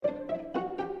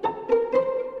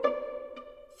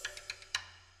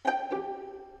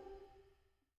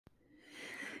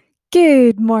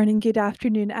Good morning, good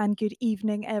afternoon, and good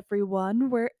evening, everyone,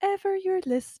 wherever you're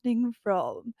listening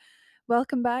from.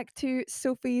 Welcome back to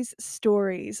Sophie's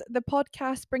Stories, the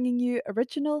podcast bringing you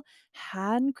original,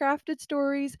 handcrafted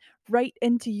stories right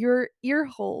into your ear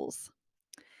holes.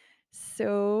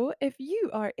 So, if you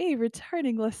are a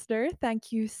returning listener,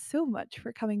 thank you so much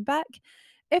for coming back.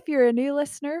 If you're a new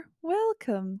listener,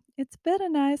 welcome. It's very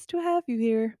nice to have you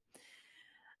here.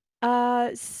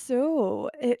 So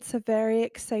it's a very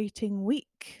exciting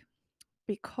week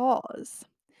because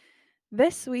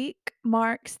this week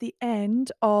marks the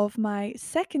end of my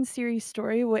second series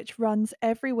story, which runs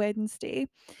every Wednesday.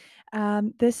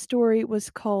 This story was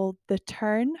called The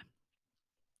Turn.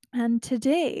 And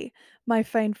today, my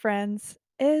fine friends,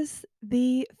 is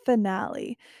the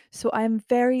finale. So I'm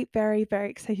very, very,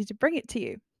 very excited to bring it to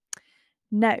you.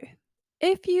 Now,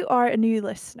 if you are a new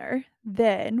listener,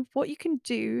 then what you can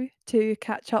do to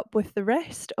catch up with the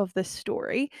rest of this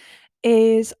story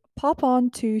is pop on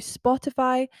to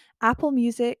Spotify, Apple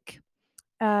Music.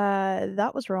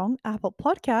 That was wrong. Apple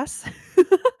Podcasts.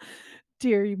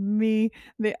 Dear me,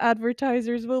 the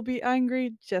advertisers will be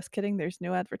angry. Just kidding, there's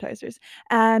no advertisers.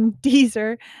 And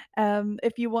Deezer,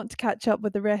 if you want to catch up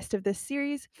with the rest of this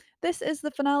series. This is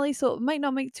the finale, so it might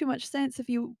not make too much sense if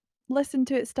you listen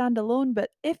to it standalone, but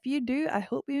if you do, I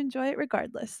hope you enjoy it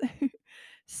regardless.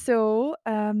 So,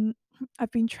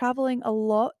 I've been traveling a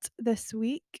lot this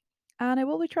week, and I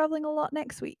will be traveling a lot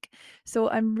next week. So,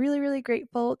 I'm really, really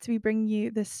grateful to be bringing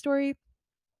you this story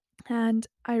and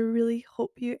I really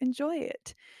hope you enjoy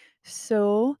it.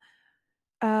 So,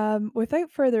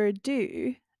 without further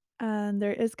ado, and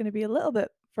there is going to be a little bit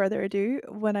further ado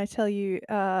when I tell you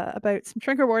about some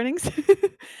trigger warnings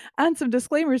and some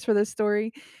disclaimers for this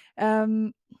story.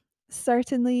 Um,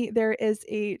 Certainly, there is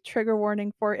a trigger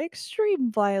warning for extreme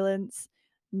violence,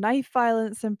 knife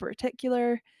violence in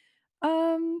particular.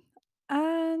 Um,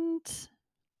 and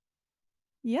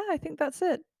yeah, I think that's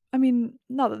it. I mean,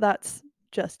 not that that's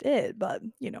just it, but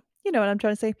you know what I'm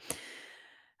trying to say.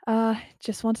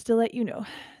 Just wanted to let you know.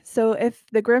 So if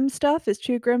the grim stuff is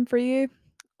too grim for you,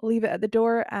 leave it at the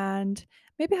door and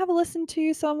maybe have a listen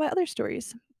to some of my other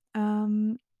stories.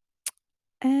 Um,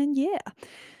 and yeah,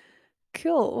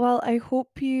 cool. Well, I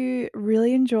hope you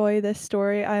really enjoy this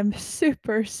story. I'm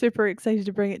super, super excited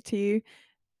to bring it to you.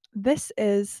 This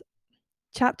is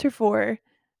chapter 4,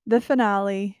 the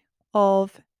finale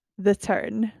of The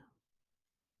Turn.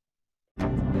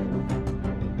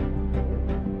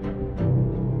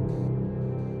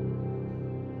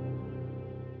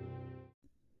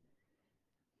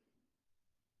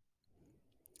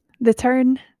 The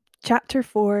Turn, Chapter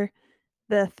 4,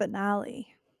 The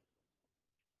Finale.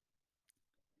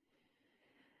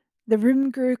 The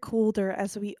room grew colder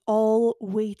as we all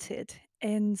waited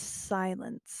in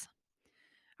silence,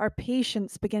 our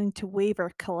patience beginning to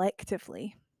waver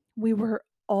collectively. We were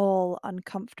all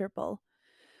uncomfortable,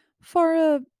 for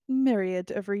a myriad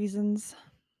of reasons.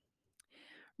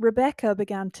 Rebecca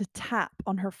began to tap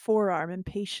on her forearm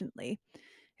impatiently.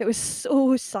 It was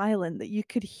so silent that you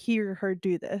could hear her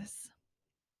do this.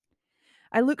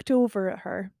 I looked over at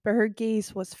her, but her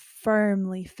gaze was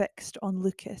firmly fixed on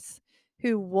Lucas,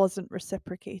 who wasn't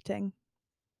reciprocating.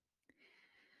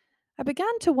 I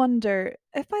began to wonder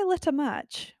if I lit a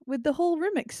match, would the whole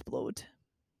room explode?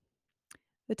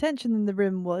 The tension in the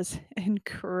room was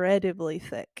incredibly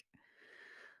thick.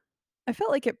 I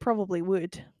felt like it probably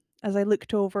would, as I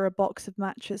looked over a box of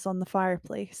matches on the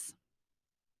fireplace.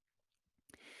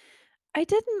 I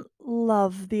didn't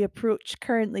love the approach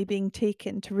currently being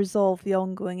taken to resolve the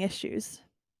ongoing issues,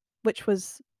 which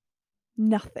was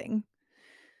nothing.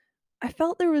 I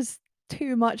felt there was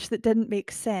too much that didn't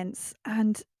make sense,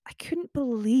 and I couldn't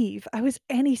believe I was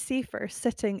any safer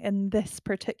sitting in this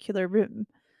particular room.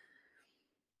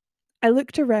 I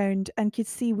looked around and could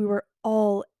see we were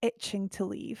all itching to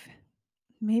leave.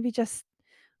 Maybe just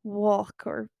walk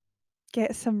or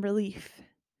get some relief.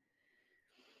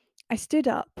 I stood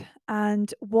up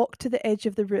and walked to the edge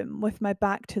of the room with my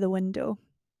back to the window,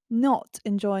 not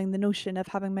enjoying the notion of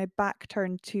having my back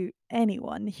turned to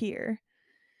anyone here,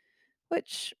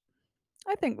 which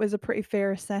I think was a pretty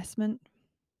fair assessment.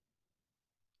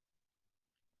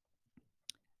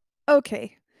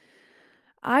 Okay,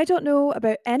 I don't know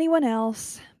about anyone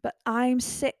else, but I'm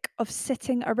sick of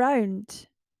sitting around.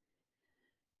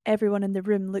 Everyone in the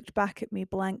room looked back at me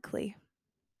blankly.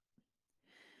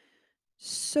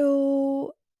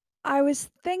 So I was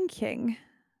thinking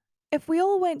if we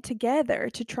all went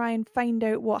together to try and find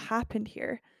out what happened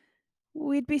here,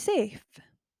 we'd be safe.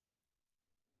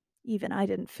 Even I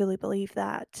didn't fully believe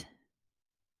that.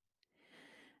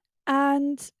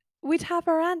 And we'd have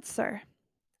our answer.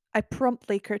 I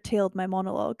promptly curtailed my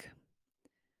monologue.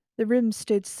 The room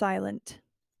stood silent.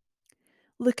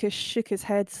 Lucas shook his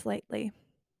head slightly.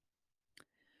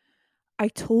 I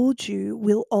told you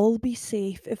we'll all be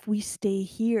safe if we stay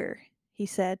here, he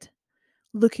said,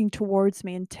 looking towards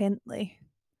me intently.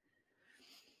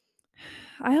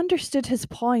 I understood his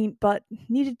point, but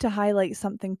needed to highlight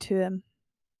something to him.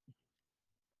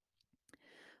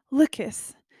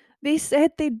 Lucas, they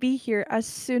said they'd be here as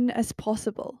soon as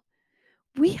possible.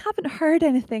 We haven't heard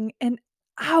anything in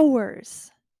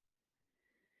hours.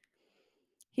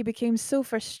 He became so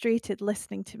frustrated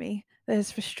listening to me that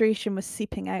his frustration was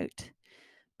seeping out.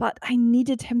 But I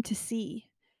needed him to see.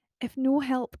 If no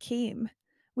help came,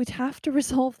 we'd have to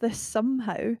resolve this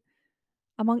somehow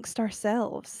amongst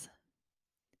ourselves.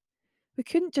 We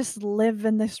couldn't just live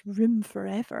in this room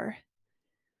forever.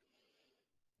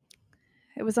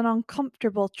 It was an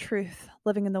uncomfortable truth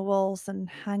living in the walls and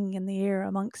hanging in the air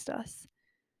amongst us.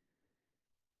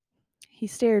 He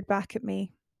stared back at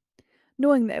me,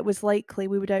 knowing that it was likely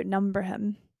we would outnumber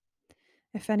him.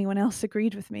 If anyone else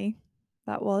agreed with me,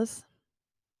 that was.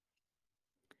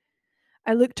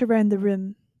 I looked around the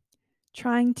room,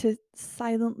 trying to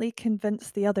silently convince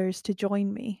the others to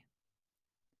join me.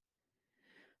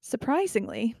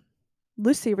 Surprisingly,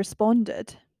 Lucy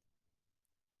responded.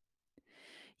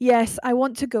 Yes, I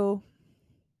want to go.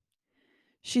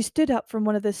 She stood up from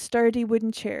one of the sturdy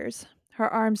wooden chairs,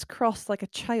 her arms crossed like a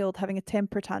child having a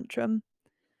temper tantrum.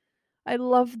 I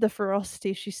loved the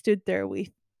ferocity she stood there with.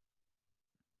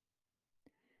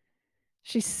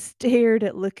 She stared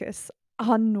at Lucas,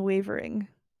 unwavering.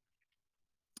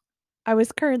 I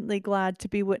was currently glad to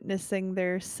be witnessing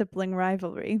their sibling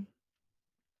rivalry.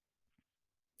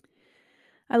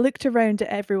 I looked around at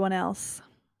everyone else.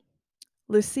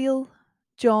 Lucille,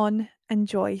 John, and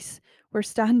Joyce were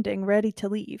standing ready to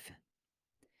leave.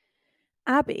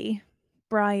 Abby,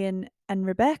 Brian, and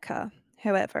Rebecca,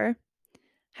 however,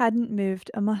 hadn't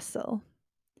moved a muscle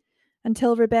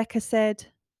until Rebecca said,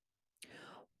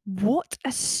 What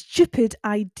a stupid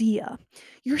idea.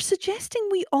 You're suggesting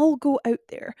we all go out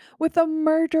there with a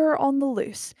murderer on the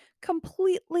loose,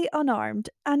 completely unarmed,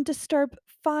 and disturb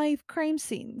 5 crime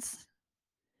scenes.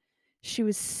 She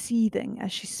was seething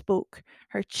as she spoke,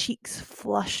 her cheeks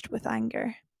flushed with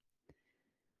anger.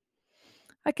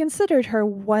 I considered her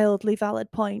wildly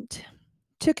valid point,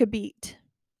 took a beat,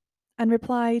 and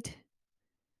replied,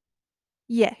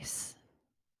 Yes.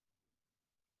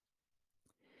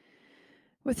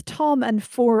 With Tom and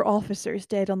 4 officers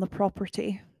dead on the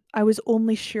property, I was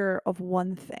only sure of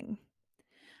one thing.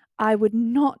 I would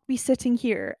not be sitting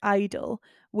here idle,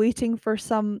 waiting for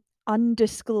some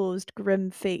undisclosed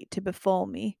grim fate to befall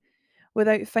me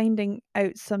without finding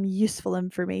out some useful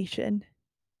information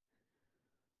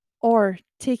or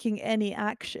taking any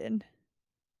action.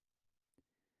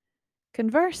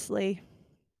 Conversely,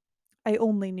 I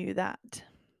only knew that.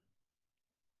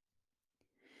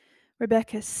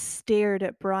 Rebecca stared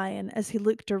at Brian as he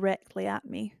looked directly at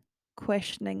me,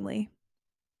 questioningly.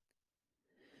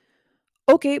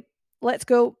 Okay, let's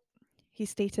go, he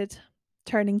stated,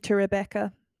 turning to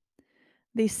Rebecca.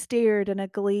 They stared in a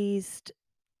glazed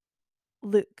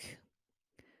look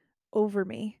over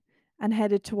me and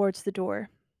headed towards the door.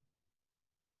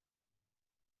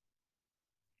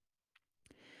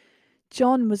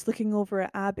 John was looking over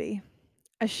at Abby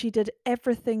as she did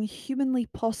everything humanly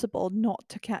possible not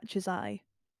to catch his eye.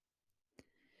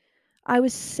 I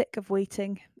was sick of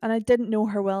waiting, and I didn't know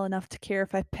her well enough to care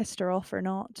if I pissed her off or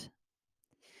not.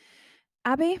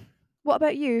 Abby, what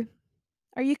about you?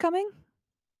 Are you coming?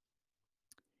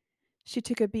 She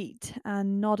took a beat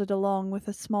and nodded along with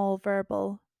a small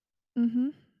verbal, mm-hmm.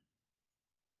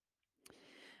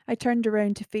 I turned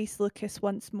around to face Lucas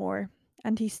once more,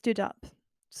 and he stood up,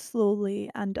 slowly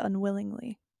and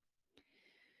unwillingly.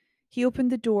 He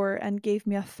opened the door and gave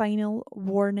me a final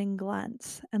warning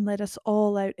glance and led us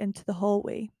all out into the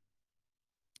hallway.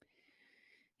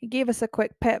 He gave us a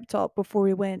quick pep talk before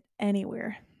we went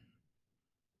anywhere.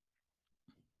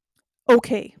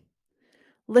 Okay,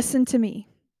 listen to me.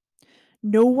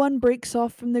 No one breaks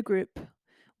off from the group.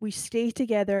 We stay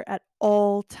together at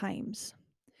all times.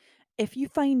 If you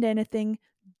find anything,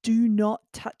 do not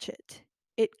touch it.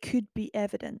 It could be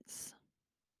evidence.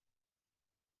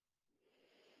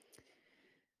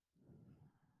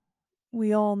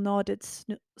 We all nodded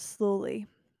slowly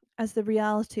as the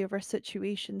reality of our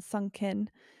situation sunk in,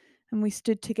 and we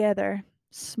stood together,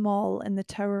 small in the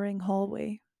towering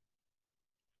hallway.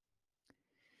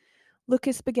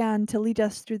 Lucas began to lead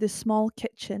us through the small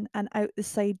kitchen and out the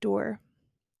side door.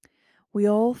 We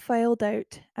all filed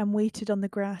out and waited on the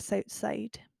grass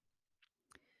outside.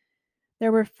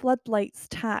 There were floodlights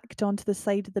tacked onto the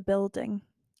side of the building,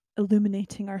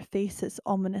 illuminating our faces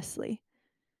ominously,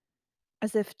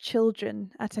 as if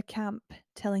children at a camp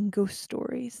telling ghost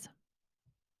stories.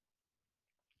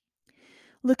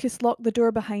 Lucas locked the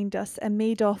door behind us and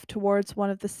made off towards one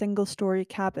of the single-story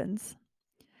cabins,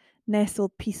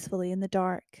 nestled peacefully in the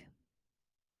dark.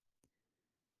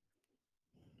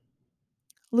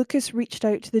 Lucas reached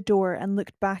out to the door and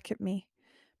looked back at me,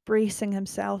 bracing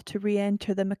himself to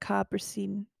re-enter the macabre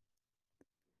scene.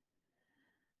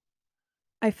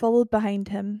 I followed behind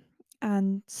him,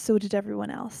 and so did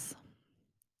everyone else.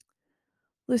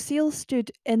 Lucille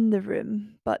stood in the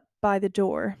room, but by the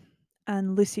door,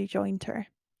 and Lucy joined her.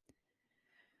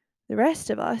 The rest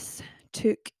of us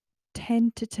took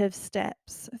tentative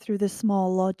steps through the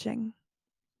small lodging.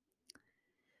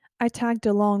 I tagged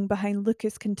along behind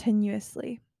Lucas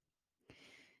continuously.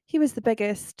 He was the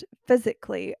biggest,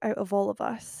 physically, out of all of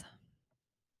us.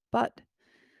 But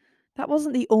that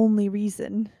wasn't the only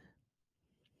reason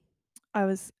I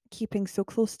was keeping so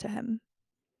close to him.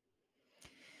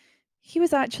 He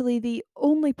was actually the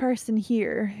only person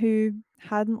here who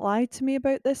hadn't lied to me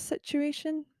about this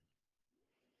situation.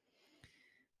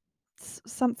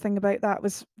 Something about that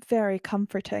was very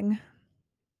comforting.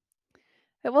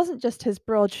 It wasn't just his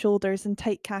broad shoulders and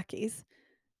tight khakis.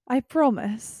 I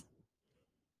promise.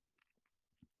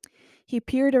 He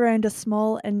peered around a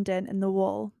small indent in the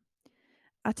wall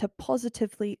at a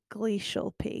positively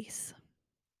glacial pace.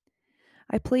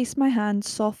 I placed my hand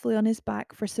softly on his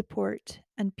back for support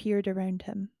and peered around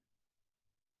him.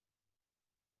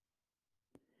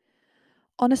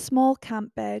 On a small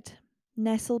camp bed,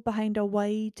 nestled behind a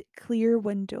wide, clear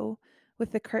window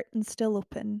with the curtain still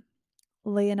open,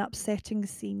 lay an upsetting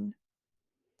scene.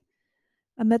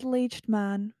 A middle-aged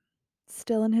man,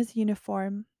 still in his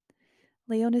uniform,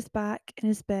 lay on his back in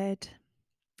his bed,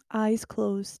 eyes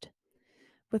closed,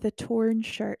 with a torn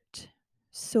shirt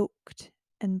soaked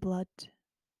in blood.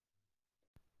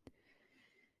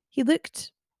 He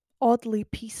looked oddly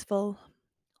peaceful,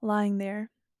 lying there,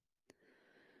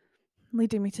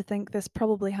 leading me to think this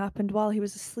probably happened while he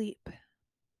was asleep.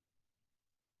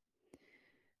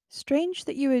 Strange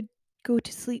that you would go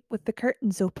to sleep with the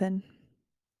curtains open,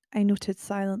 I noted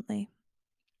silently.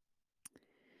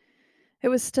 It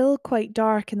was still quite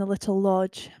dark in the little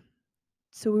lodge,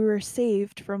 so we were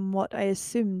saved from what I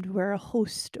assumed were a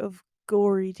host of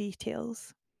gory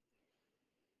details.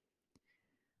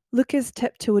 Lucas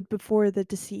tiptoed before the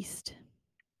deceased,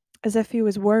 as if he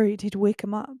was worried he'd wake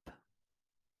him up.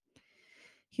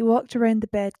 He walked around the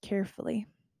bed carefully.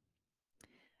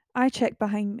 I checked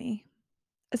behind me.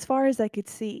 As far as I could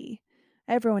see,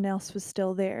 everyone else was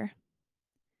still there,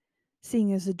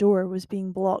 seeing as the door was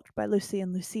being blocked by Lucy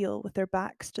and Lucille with their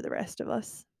backs to the rest of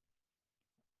us.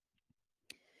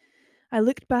 I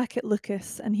looked back at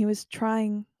Lucas, and he was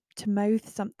trying to mouth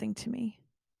something to me.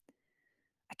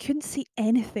 I couldn't see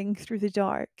anything through the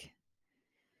dark.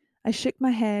 I shook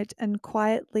my head, and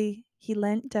quietly he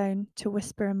leant down to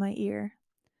whisper in my ear.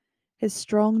 His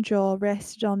strong jaw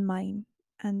rested on mine,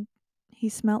 and he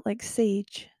smelt like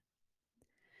sage.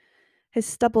 His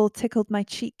stubble tickled my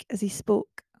cheek as he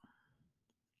spoke.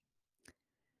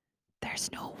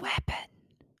 "There's no weapon.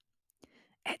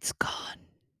 It's gone."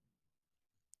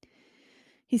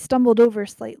 He stumbled over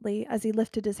slightly as he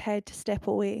lifted his head to step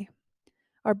away.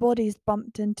 Our bodies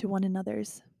bumped into one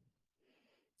another's.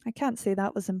 I can't say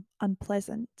that was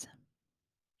unpleasant.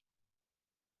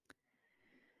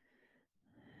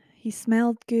 He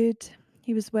smelled good.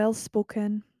 He was well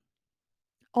spoken.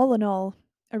 All in all,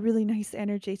 a really nice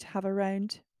energy to have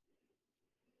around.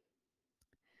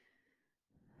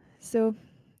 So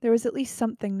there was at least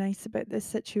something nice about this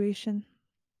situation.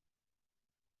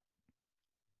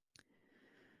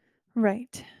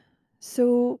 Right.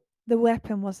 So the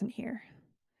weapon wasn't here.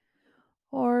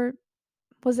 Or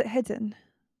was it hidden?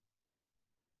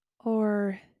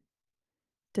 Or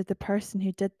did the person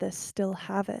who did this still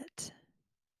have it?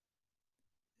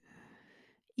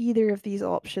 Either of these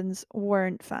options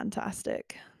weren't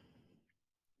fantastic.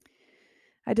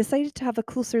 I decided to have a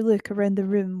closer look around the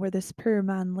room where this poor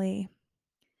man lay.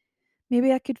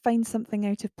 Maybe I could find something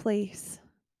out of place.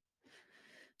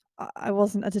 I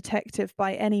wasn't a detective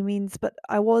by any means, but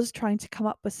I was trying to come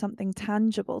up with something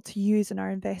tangible to use in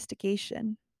our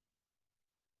investigation.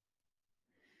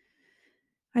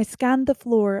 I scanned the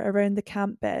floor around the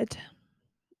camp bed,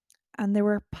 and there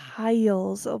were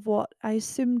piles of what I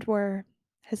assumed were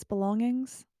his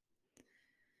belongings.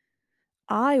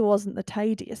 I wasn't the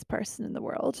tidiest person in the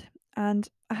world, and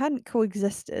I hadn't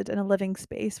coexisted in a living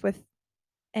space with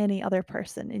any other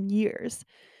person in years.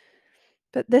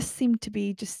 But this seemed to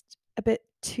be just a bit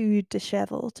too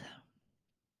disheveled.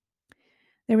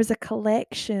 There was a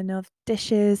collection of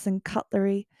dishes and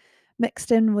cutlery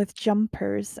mixed in with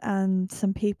jumpers and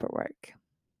some paperwork.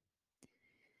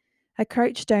 I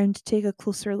crouched down to take a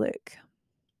closer look.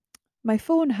 My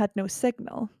phone had no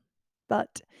signal,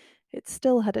 but it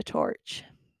still had a torch.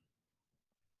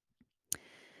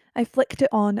 I flicked it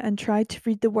on and tried to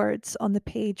read the words on the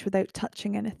page without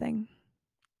touching anything.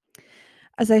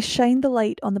 As I shined the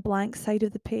light on the blank side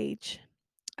of the page,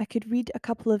 I could read a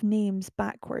couple of names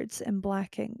backwards in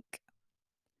black ink.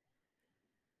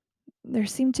 There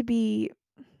seemed to be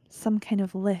some kind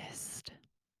of list.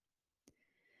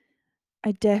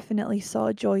 I definitely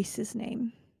saw Joyce's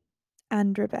name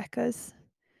and Rebecca's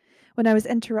when I was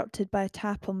interrupted by a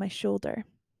tap on my shoulder.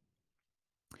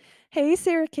 Hey,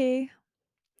 Sarah Kay.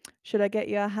 Should I get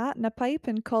you a hat and a pipe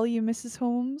and call you Mrs.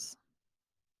 Holmes?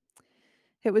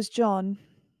 It was John,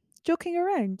 joking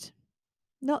around,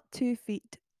 not 2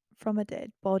 feet from a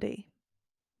dead body.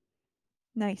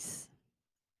 Nice.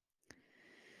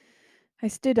 I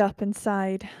stood up and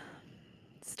sighed,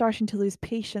 starting to lose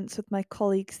patience with my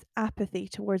colleague's apathy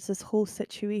towards this whole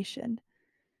situation.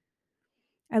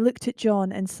 I looked at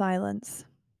John in silence.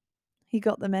 He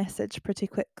got the message pretty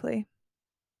quickly.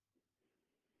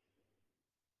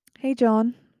 Hey,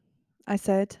 John, I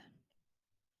said.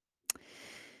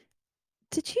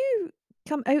 Did you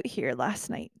come out here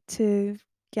last night to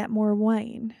get more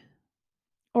wine?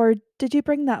 Or did you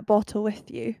bring that bottle with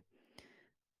you?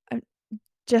 I'm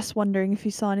just wondering if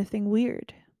you saw anything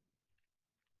weird.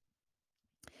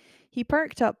 He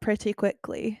perked up pretty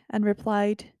quickly and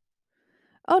replied,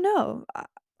 Oh no,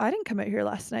 I didn't come out here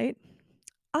last night.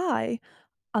 I,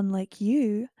 unlike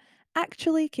you,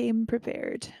 actually came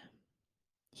prepared,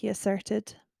 he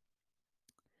asserted.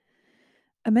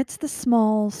 Amidst the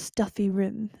small, stuffy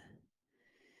room,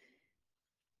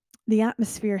 the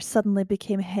atmosphere suddenly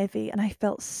became heavy and I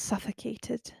felt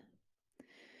suffocated.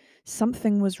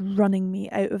 Something was running me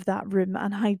out of that room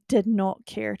and I did not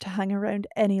care to hang around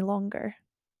any longer.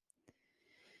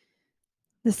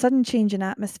 The sudden change in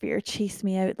atmosphere chased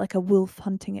me out like a wolf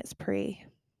hunting its prey.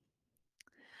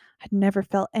 I'd never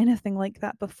felt anything like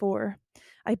that before.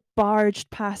 I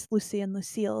barged past Lucy and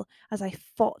Lucille as I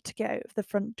fought to get out of the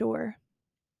front door.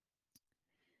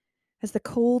 As the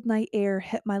cold night air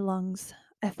hit my lungs,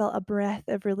 I felt a breath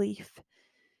of relief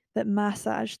that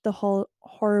massaged the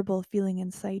horrible feeling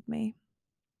inside me.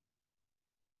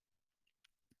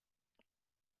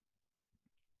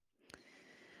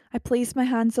 I placed my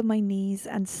hands on my knees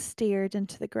and stared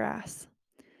into the grass,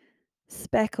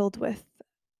 speckled with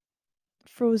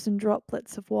frozen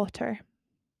droplets of water.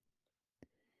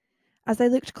 As I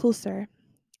looked closer,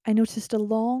 I noticed a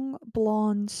long,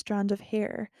 blonde strand of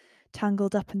hair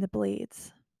tangled up in the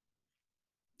blades.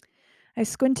 I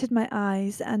squinted my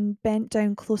eyes and bent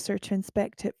down closer to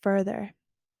inspect it further.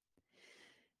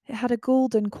 It had a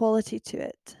golden quality to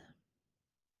it,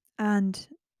 and,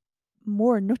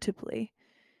 more notably,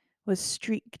 was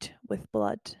streaked with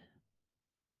blood.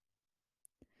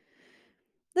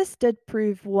 This did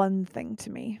prove one thing to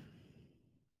me.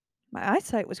 My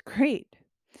eyesight was great.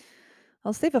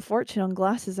 I'll save a fortune on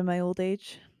glasses in my old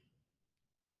age.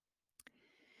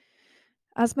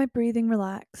 As my breathing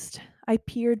relaxed, I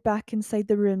peered back inside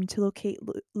the room to locate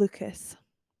Lucas.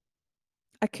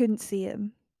 I couldn't see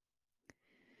him.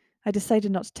 I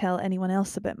decided not to tell anyone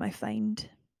else about my find.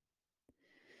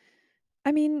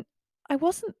 I mean, I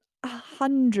wasn't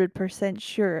 100%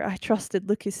 sure I trusted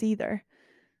Lucas either,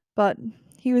 but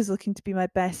he was looking to be my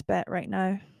best bet right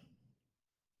now.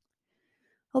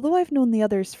 Although I've known the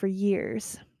others for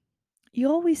years, you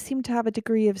always seem to have a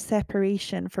degree of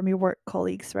separation from your work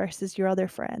colleagues versus your other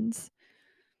friends.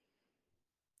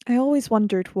 I always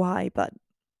wondered why, but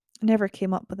never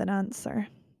came up with an answer.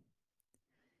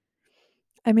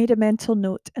 I made a mental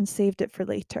note and saved it for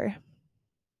later.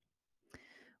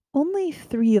 Only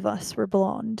 3 of us were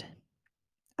blonde: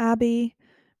 Abby,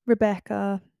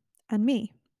 Rebecca, and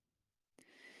me.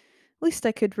 Least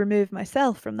I could remove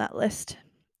myself from that list,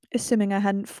 assuming I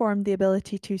hadn't formed the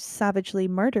ability to savagely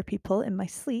murder people in my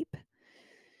sleep.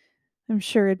 I'm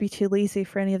sure I'd be too lazy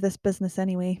for any of this business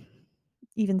anyway,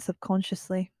 even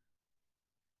subconsciously.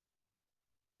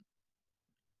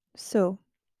 So,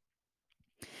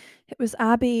 it was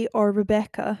Abby or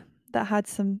Rebecca that had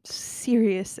some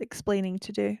serious explaining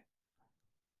to do.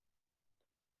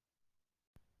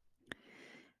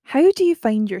 How do you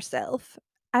find yourself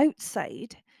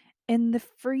outside in the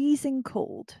freezing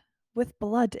cold with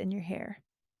blood in your hair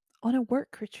on a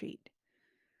work retreat?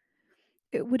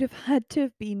 It would have had to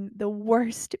have been the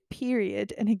worst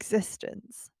period in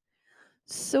existence.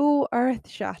 So earth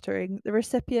shattering, the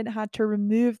recipient had to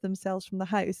remove themselves from the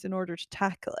house in order to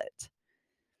tackle it.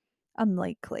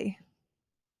 unlikely.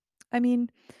 I mean,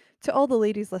 to all the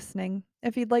ladies listening,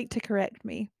 if you'd like to correct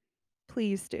me,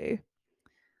 please do.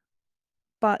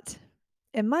 But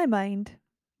in my mind,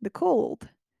 the cold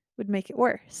would make it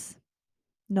worse,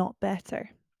 not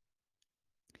better.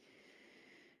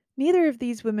 Neither of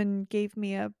these women gave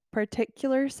me a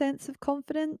particular sense of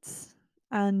confidence,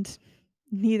 and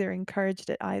neither encouraged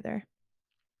it either.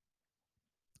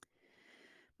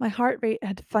 My heart rate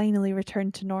had finally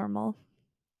returned to normal.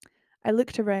 I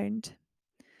looked around.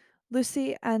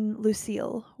 Lucy and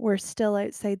Lucille were still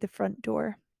outside the front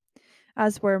door,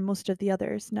 as were most of the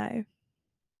others now.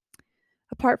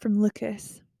 Apart from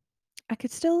Lucas, I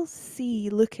could still see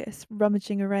Lucas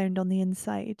rummaging around on the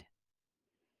inside.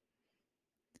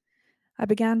 I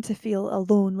began to feel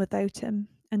alone without him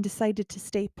and decided to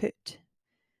stay put,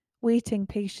 waiting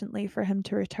patiently for him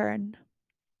to return.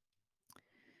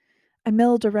 I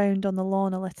milled around on the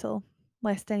lawn a little,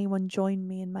 lest anyone join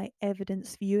me in my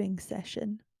evidence viewing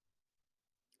session.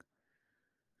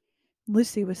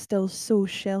 Lucy was still so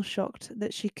shell shocked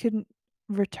that she couldn't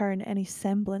return any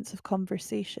semblance of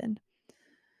conversation,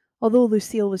 although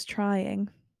Lucille was trying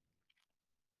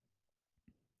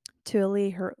to allay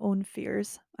her own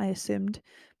fears, I assumed,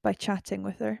 by chatting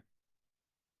with her.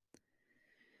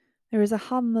 There was a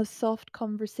hum of soft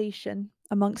conversation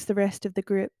amongst the rest of the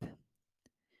group.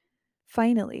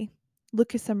 Finally,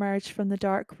 Lucas emerged from the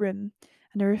dark room,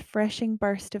 and a refreshing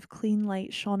burst of clean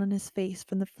light shone on his face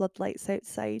from the floodlights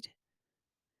outside.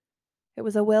 It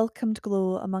was a welcomed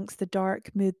glow amongst the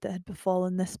dark mood that had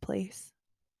befallen this place.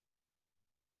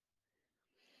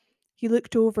 He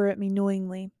looked over at me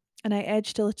knowingly, and I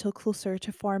edged a little closer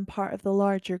to form part of the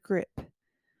larger group.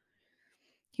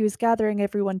 He was gathering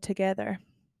everyone together,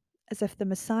 as if the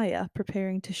Messiah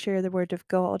preparing to share the word of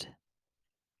God.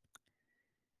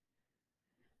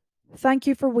 "Thank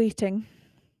you for waiting.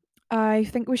 I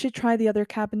think we should try the other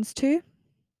cabins too."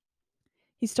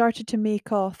 He started to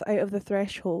make off out of the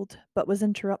threshold, but was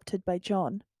interrupted by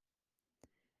John.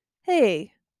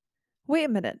 "Hey, wait a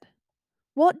minute.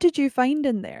 What did you find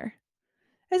in there?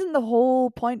 Isn't the whole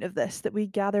point of this that we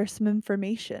gather some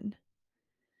information?"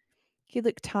 He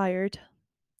looked tired,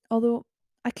 although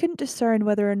I couldn't discern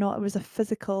whether or not it was a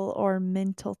physical or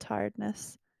mental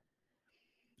tiredness.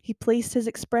 He placed his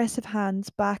expressive hands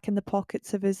back in the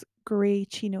pockets of his grey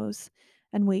chinos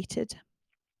and waited,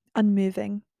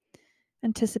 unmoving,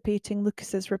 anticipating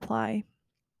Lucas's reply.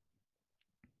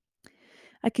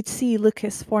 I could see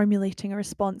Lucas formulating a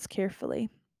response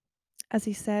carefully, as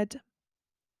he said,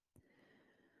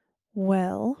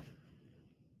 "Well,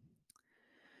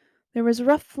 there was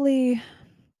roughly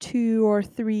 2 or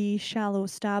 3 shallow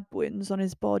stab wounds on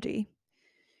his body,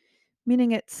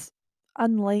 meaning it's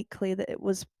unlikely that it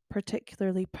was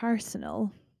particularly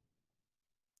personal."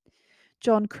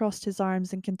 John crossed his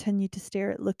arms and continued to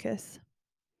stare at Lucas.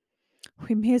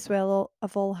 "We may as well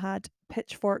have all had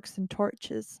pitchforks and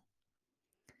torches."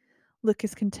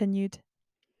 Lucas continued,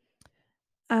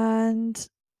 "And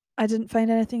I didn't find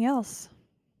anything else.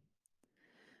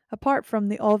 Apart from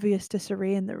the obvious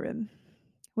disarray in the room,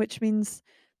 which means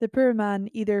the poor man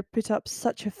either put up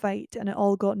such a fight and it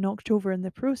all got knocked over in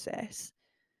the process,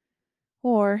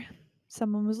 or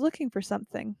someone was looking for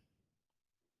something.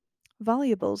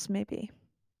 Valuables, maybe."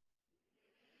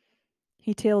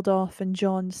 He tailed off and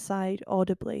John sighed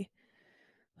audibly.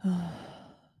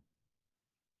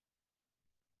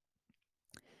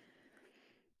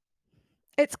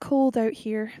 "It's cold out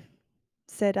here,"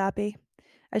 said Abby,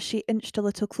 as she inched a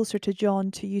little closer to John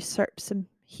to usurp some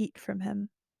heat from him.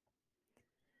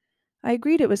 I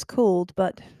agreed it was cold,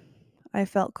 but I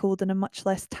felt cold in a much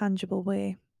less tangible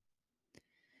way,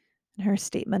 and her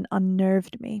statement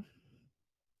unnerved me.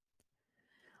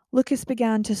 Lucas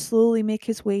began to slowly make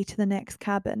his way to the next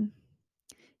cabin.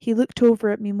 He looked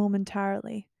over at me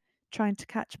momentarily, trying to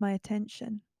catch my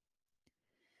attention.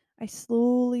 I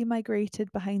slowly migrated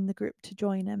behind the group to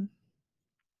join him.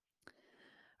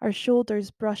 Our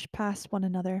shoulders brushed past one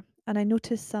another, and I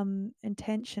noticed some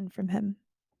intention from him.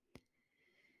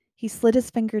 He slid his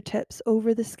fingertips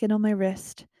over the skin on my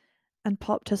wrist and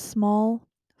popped a small,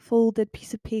 folded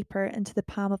piece of paper into the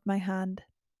palm of my hand,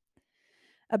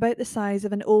 about the size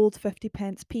of an old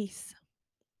 50-pence piece.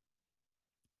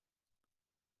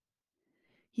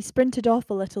 He sprinted off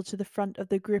a little to the front of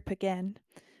the group again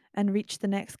and reached the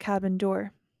next cabin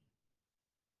door.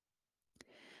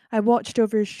 I watched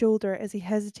over his shoulder as he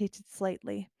hesitated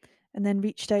slightly and then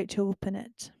reached out to open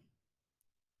it.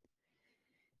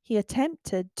 He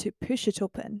attempted to push it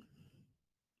open,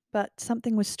 but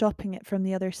something was stopping it from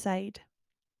the other side.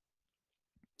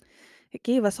 It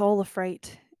gave us all a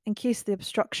fright, in case the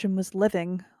obstruction was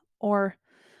living, or,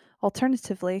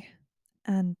 alternatively,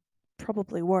 and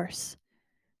probably worse,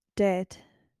 dead.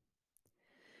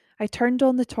 I turned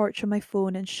on the torch on my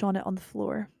phone and shone it on the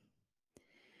floor.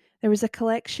 There was a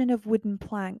collection of wooden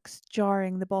planks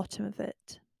jarring the bottom of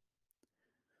it.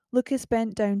 Lucas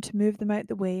bent down to move them out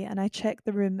the way, and I checked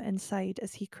the room inside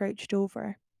as he crouched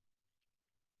over.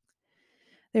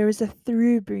 There was a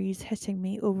through breeze hitting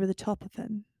me over the top of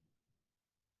him.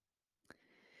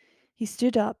 He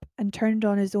stood up and turned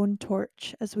on his own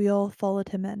torch as we all followed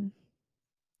him in,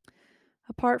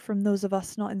 apart from those of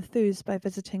us not enthused by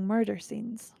visiting murder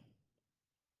scenes.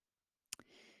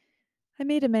 I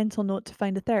made a mental note to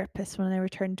find a therapist when I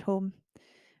returned home,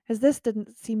 as this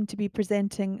didn't seem to be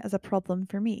presenting as a problem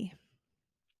for me.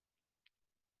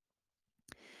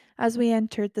 As we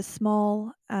entered the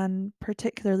small and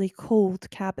particularly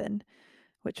cold cabin,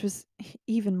 which was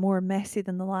even more messy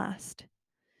than the last,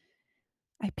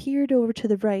 I peered over to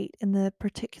the right in the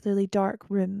particularly dark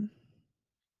room,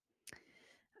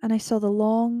 and I saw the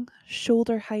long,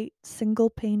 shoulder height, single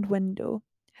paned window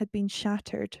had been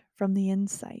shattered from the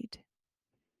inside.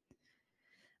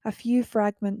 A few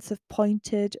fragments of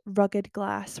pointed, rugged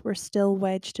glass were still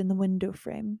wedged in the window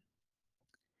frame.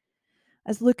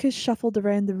 As Lucas shuffled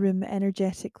around the room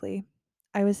energetically,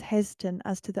 I was hesitant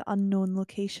as to the unknown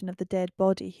location of the dead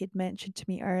body he'd mentioned to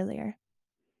me earlier.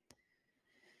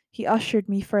 He ushered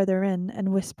me further in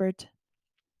and whispered,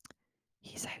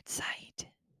 "He's outside."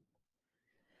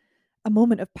 A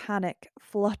moment of panic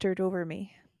fluttered over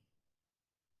me,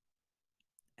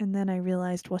 and then I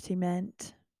realized what he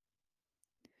meant.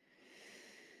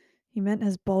 He meant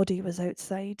his body was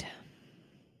outside.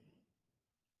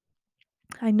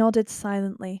 I nodded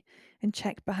silently and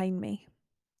checked behind me.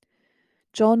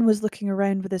 John was looking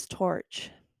around with his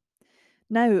torch.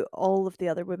 Now all of the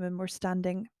other women were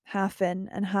standing half in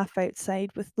and half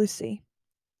outside with Lucy.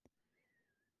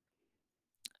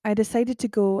 I decided to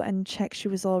go and check she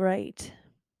was all right.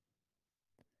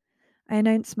 I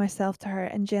announced myself to her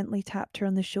and gently tapped her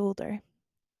on the shoulder.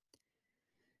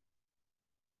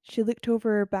 She looked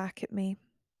over her back at me,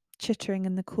 chittering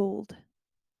in the cold.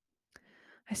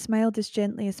 I smiled as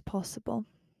gently as possible.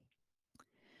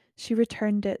 She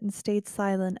returned it and stayed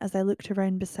silent as I looked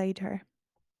around beside her.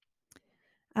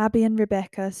 Abby and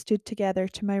Rebecca stood together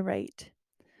to my right,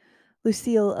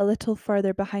 Lucille a little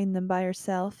further behind them by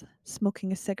herself,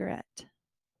 smoking a cigarette.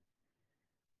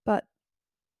 But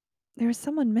there was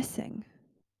someone missing.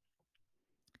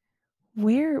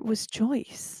 Where was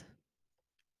Joyce?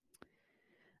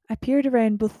 I peered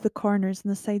around both the corners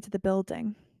and the sides of the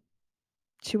building.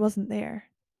 She wasn't there.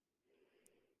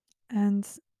 And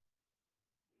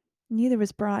neither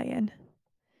was Brian.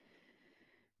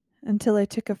 Until I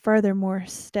took a further more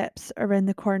steps around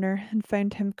the corner and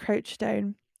found him crouched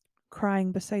down,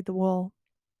 crying beside the wall.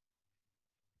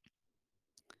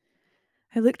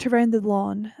 I looked around the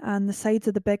lawn and the sides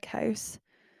of the big house,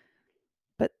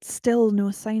 but still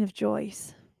no sign of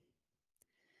Joyce.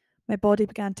 My body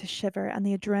began to shiver and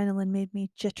the adrenaline made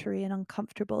me jittery and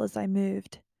uncomfortable as I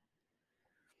moved.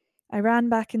 I ran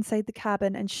back inside the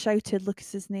cabin and shouted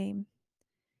Lucas's name.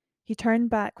 He turned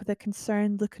back with a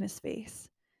concerned look on his face,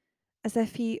 as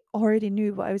if he already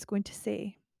knew what I was going to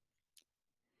say.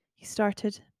 He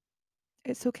started,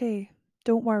 "It's okay,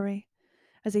 don't worry,"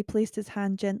 as he placed his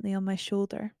hand gently on my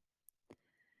shoulder.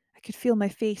 I could feel my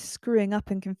face screwing up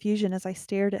in confusion as I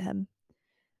stared at him.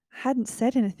 I hadn't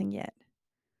said anything yet.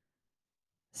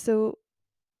 So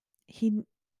he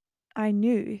I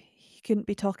knew he couldn't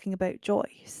be talking about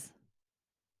Joyce.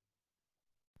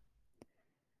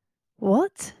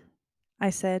 "What?" I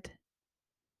said.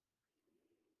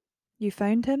 "You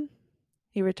found him?"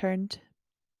 he returned.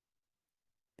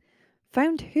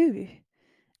 "Found who?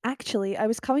 Actually, I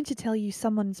was coming to tell you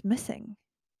someone's missing."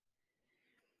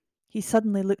 He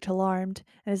suddenly looked alarmed,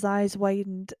 and his eyes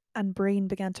widened and brain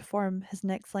began to form his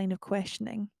next line of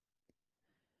questioning.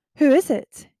 "Who is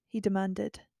it?" he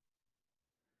demanded.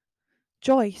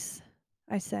 "Joyce,"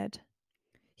 I said.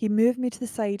 He moved me to the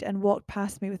side and walked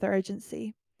past me with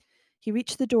urgency. He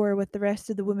reached the door with the rest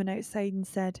of the women outside and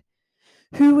said,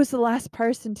 "Who was the last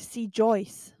person to see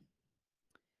Joyce?"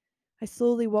 I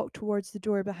slowly walked towards the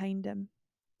door behind him.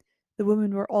 The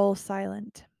women were all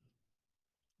silent.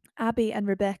 Abby and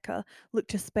Rebecca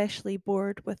looked especially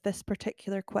bored with this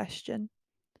particular question.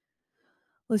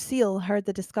 Lucille heard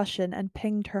the discussion and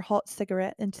pinged her hot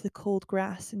cigarette into the cold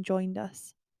grass and joined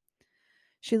us.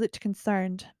 She looked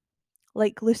concerned,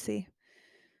 like Lucy,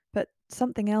 but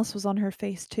something else was on her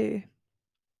face too.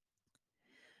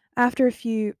 After a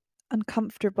few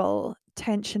uncomfortable,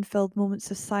 tension-filled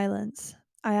moments of silence,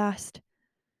 I asked,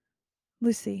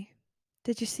 "Lucy,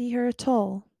 did you see her at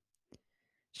all?"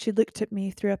 She looked at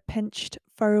me through a pinched,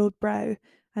 furrowed brow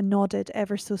and nodded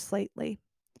ever so slightly.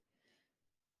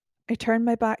 I turned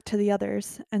my back to the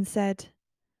others and said,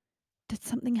 "Did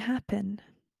something happen?"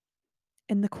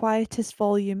 in the quietest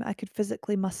volume I could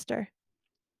physically muster.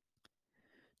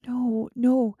 "No,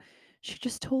 no. She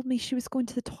just told me she was going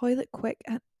to the toilet quick,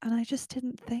 and I just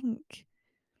didn't think."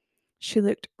 She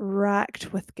looked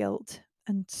racked with guilt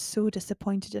and so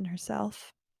disappointed in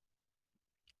herself.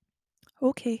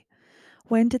 "Okay,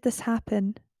 when did this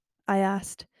happen?" I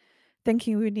asked,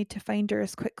 thinking we would need to find her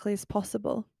as quickly as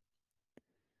possible.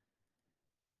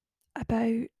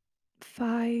 "About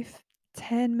 5,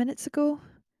 10 minutes ago,"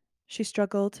 she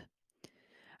struggled.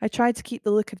 I tried to keep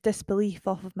the look of disbelief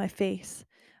off of my face,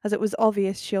 as it was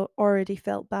obvious she already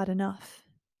felt bad enough.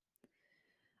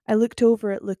 I looked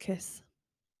over at Lucas.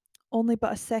 Only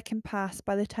but a second passed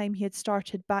by the time he had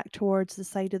started back towards the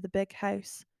side of the big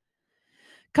house.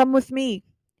 "Come with me,"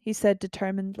 he said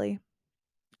determinedly.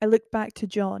 I looked back to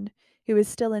John, who was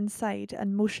still inside,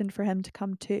 and motioned for him to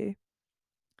come too.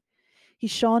 He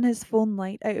shone his phone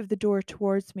light out of the door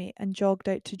towards me and jogged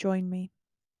out to join me.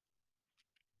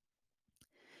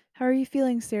 "How are you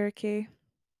feeling, Sarah Kay?"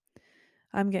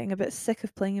 "I'm getting a bit sick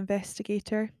of playing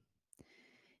investigator."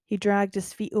 He dragged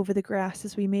his feet over the grass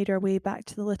as we made our way back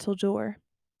to the little door.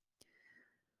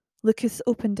 Lucas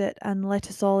opened it and let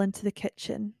us all into the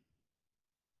kitchen.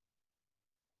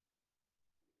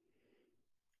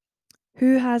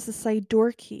 "Who has the side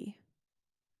door key?"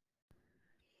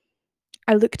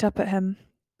 I looked up at him.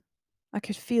 I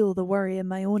could feel the worry in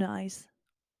my own eyes.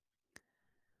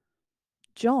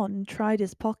 John tried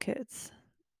his pockets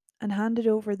and handed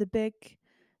over the big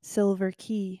silver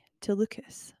key to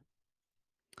Lucas.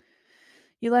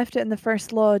 "You left it in the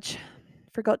first lodge.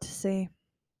 Forgot to say."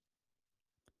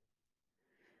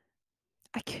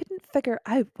 I couldn't figure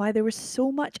out why there was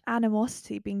so much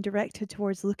animosity being directed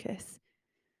towards Lucas.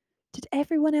 Did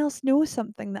everyone else know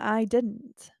something that I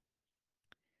didn't?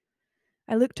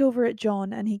 I looked over at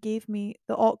John and he gave me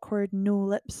the awkward no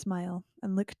lip smile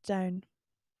and looked down.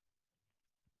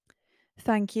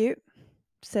 "Thank you,"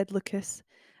 said Lucas,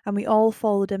 and we all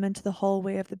followed him into the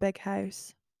hallway of the big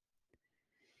house.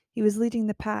 He was leading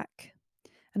the pack,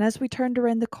 and as we turned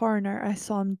around the corner, I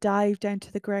saw him dive down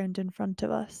to the ground in front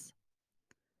of us.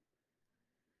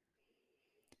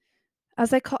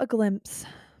 As I caught a glimpse,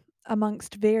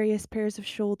 amongst various pairs of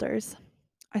shoulders,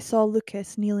 I saw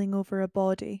Lucas kneeling over a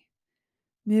body,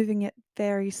 moving it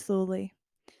very slowly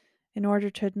in order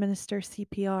to administer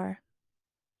CPR.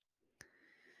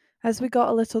 As we got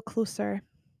a little closer,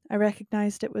 I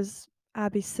recognized it was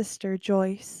Abby's sister,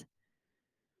 Joyce.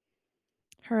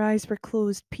 Her eyes were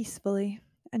closed peacefully,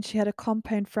 and she had a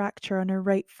compound fracture on her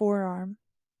right forearm.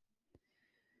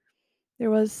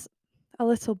 There was a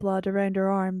little blood around her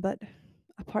arm, but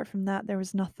apart from that, there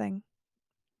was nothing.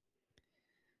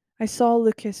 I saw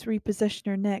Lucas reposition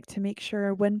her neck to make sure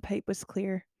her windpipe was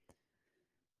clear,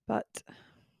 but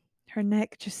her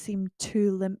neck just seemed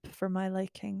too limp for my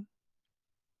liking.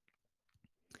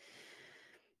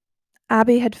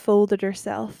 Abby had folded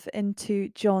herself into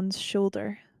John's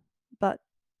shoulder, but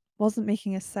wasn't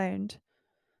making a sound,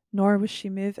 nor was she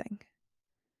moving.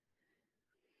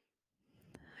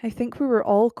 I think we were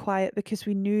all quiet because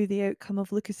we knew the outcome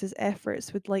of Lucas's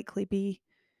efforts would likely be.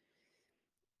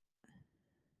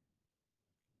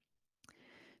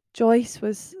 Joyce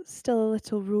was still a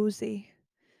little rosy,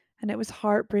 and it was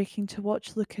heartbreaking to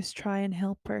watch Lucas try and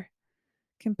help her,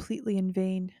 completely in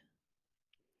vain.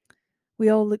 We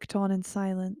all looked on in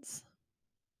silence.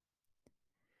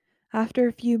 After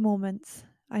a few moments,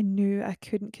 I knew I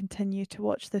couldn't continue to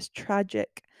watch this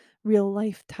tragic, real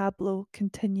life tableau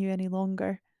continue any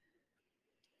longer.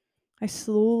 I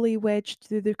slowly wedged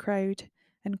through the crowd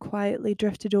and quietly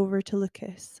drifted over to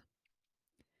Lucas.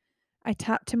 I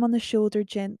tapped him on the shoulder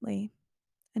gently,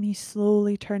 and he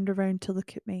slowly turned around to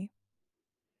look at me.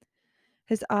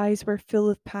 His eyes were full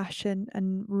of passion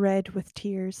and red with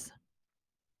tears.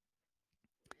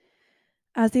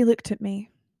 As he looked at me,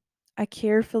 I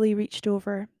carefully reached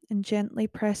over and gently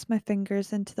pressed my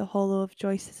fingers into the hollow of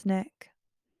Joyce's neck.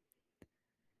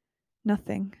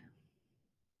 Nothing.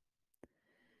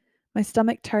 My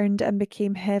stomach turned and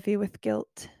became heavy with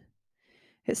guilt.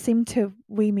 It seemed to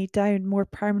weigh me down more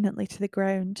permanently to the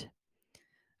ground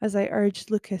as I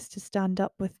urged Lucas to stand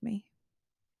up with me.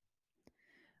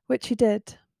 Which he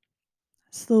did,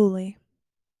 slowly.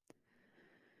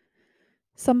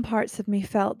 Some parts of me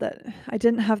felt that I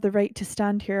didn't have the right to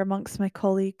stand here amongst my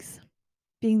colleagues,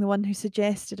 being the one who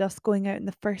suggested us going out in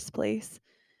the first place,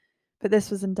 but this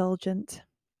was indulgent,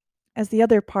 as the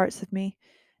other parts of me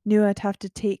knew I'd have to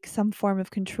take some form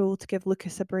of control to give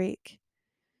Lucas a break.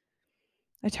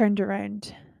 I turned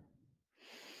around.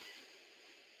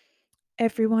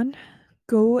 Everyone,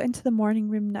 go into the morning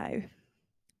room now.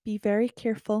 Be very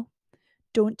careful.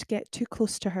 Don't get too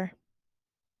close to her.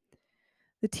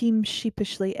 The team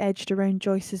sheepishly edged around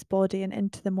Joyce's body and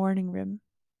into the morning room.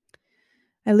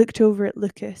 I looked over at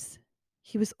Lucas.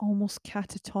 He was almost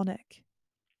catatonic.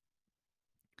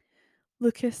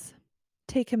 Lucas,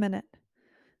 take a minute.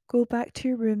 Go back to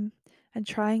your room and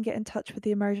try and get in touch with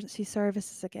the emergency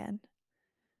services again.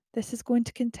 This is going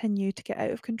to continue to get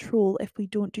out of control if we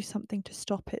don't do something to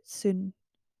stop it soon.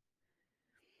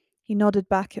 He nodded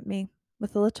back at me,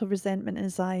 with a little resentment in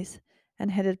his eyes,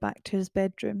 and headed back to his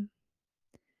bedroom.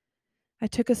 I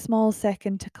took a small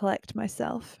second to collect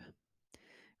myself,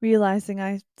 realizing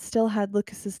I still had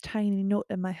Lucas's tiny note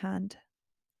in my hand.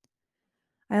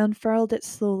 I unfurled it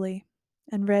slowly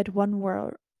and read one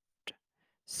word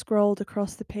scrawled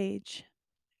across the page.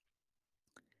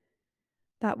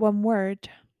 That one word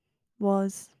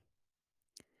was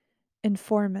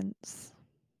informants.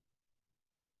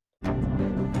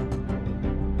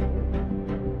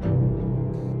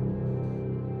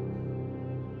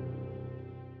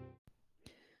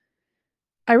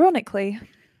 Ironically,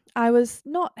 I was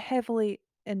not heavily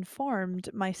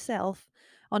informed myself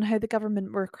on how the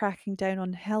government were cracking down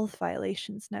on health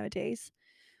violations nowadays,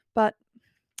 but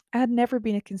I had never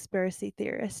been a conspiracy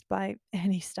theorist by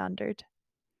any standard.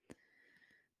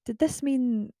 Did this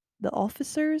mean the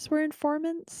officers were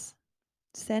informants,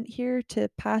 sent here to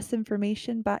pass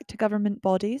information back to government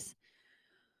bodies?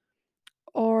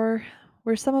 Or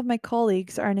were some of my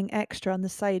colleagues earning extra on the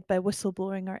side by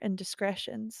whistleblowing our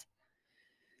indiscretions?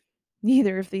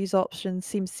 Neither of these options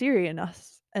seems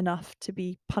serious enough to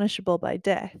be punishable by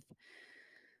death.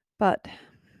 But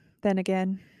then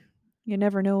again, you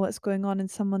never know what's going on in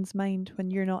someone's mind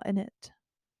when you're not in it.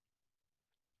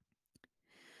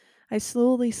 I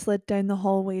slowly slid down the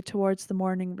hallway towards the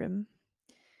morning room.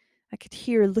 I could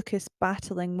hear Lucas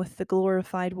battling with the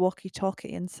glorified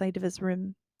walkie-talkie inside of his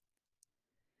room.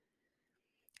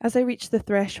 As I reached the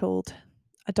threshold,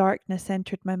 a darkness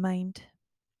entered my mind,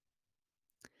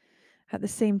 at the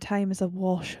same time as a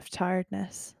wash of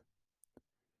tiredness.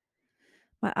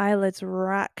 My eyelids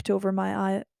racked over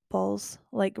my eyeballs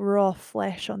like raw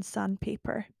flesh on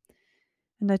sandpaper,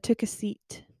 and I took a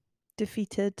seat,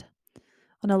 defeated,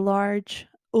 on a large,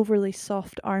 overly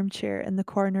soft armchair in the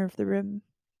corner of the room.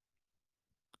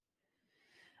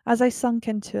 As I sunk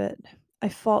into it, I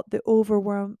fought the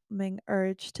overwhelming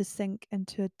urge to sink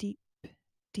into a deep,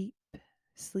 deep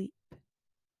sleep.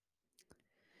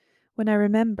 When I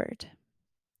remembered,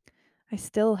 I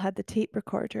still had the tape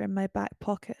recorder in my back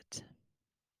pocket.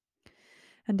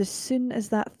 And as soon as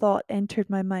that thought entered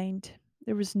my mind,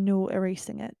 there was no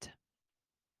erasing it.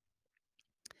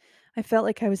 I felt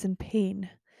like I was in pain,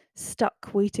 stuck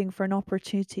waiting for an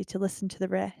opportunity to listen to the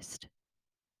rest.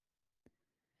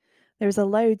 There was a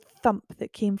loud thump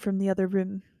that came from the other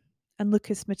room, and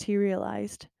Lucas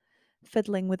materialized,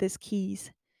 fiddling with his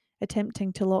keys,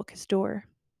 attempting to lock his door.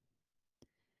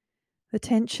 The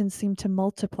tension seemed to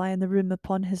multiply in the room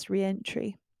upon his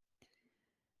re-entry,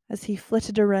 as he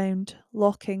flitted around,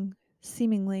 locking,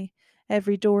 seemingly,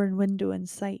 every door and window in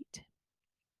sight.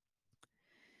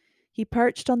 He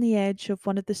perched on the edge of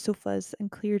one of the sofas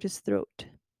and cleared his throat.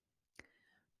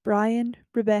 Brian,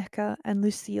 Rebecca, and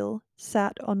Lucille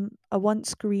sat on a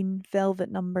once green velvet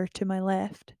number to my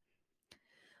left.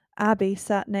 Abby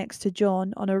sat next to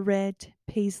John on a red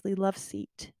paisley love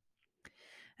seat,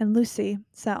 and Lucy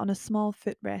sat on a small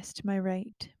footrest to my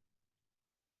right.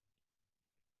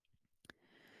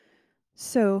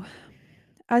 So,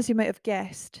 as you might have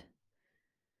guessed,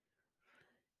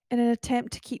 in an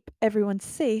attempt to keep everyone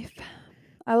safe,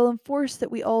 I will enforce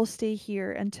that we all stay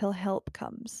here until help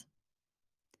comes.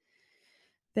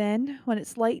 Then, when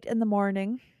it's light in the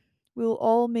morning, we will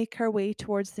all make our way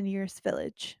towards the nearest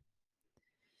village.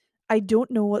 I don't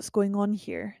know what's going on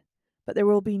here, but there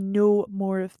will be no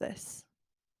more of this.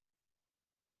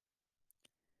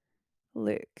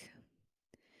 Look,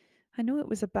 I know it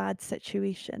was a bad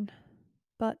situation,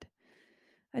 but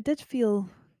I did feel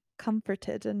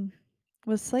comforted and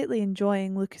was slightly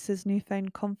enjoying Lucas's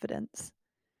newfound confidence.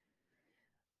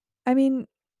 I mean,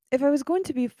 if I was going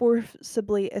to be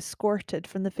forcibly escorted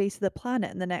from the face of the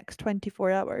planet in the next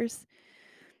 24 hours,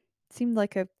 it seemed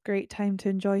like a great time to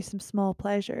enjoy some small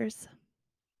pleasures.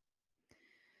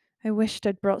 I wished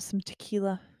I'd brought some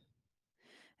tequila.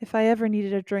 If I ever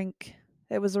needed a drink,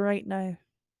 it was right now.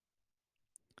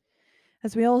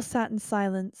 As we all sat in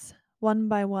silence, one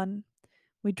by one,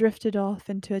 we drifted off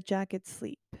into a jagged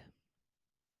sleep.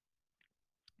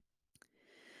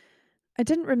 I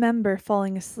didn't remember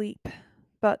falling asleep,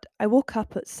 But I woke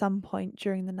up at some point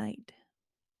during the night.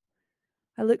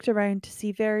 I looked around to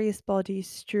see various bodies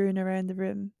strewn around the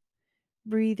room,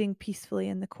 breathing peacefully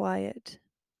in the quiet.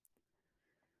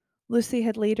 Lucy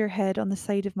had laid her head on the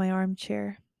side of my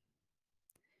armchair.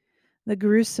 The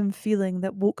gruesome feeling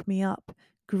that woke me up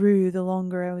grew the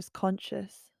longer I was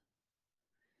conscious.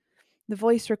 The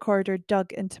voice recorder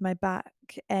dug into my back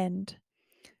end,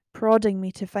 prodding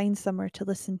me to find somewhere to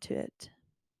listen to it.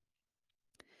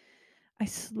 I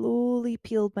slowly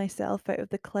peeled myself out of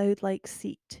the cloud like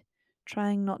seat,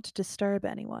 trying not to disturb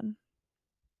anyone.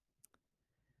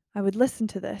 I would listen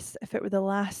to this if it were the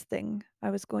last thing I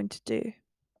was going to do.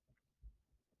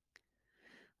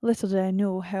 Little did I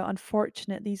know how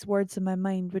unfortunate these words in my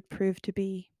mind would prove to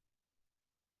be.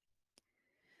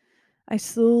 I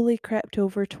slowly crept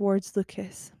over towards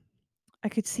Lucas. I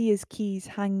could see his keys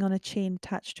hanging on a chain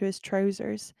attached to his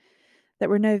trousers that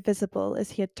were now visible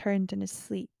as he had turned in his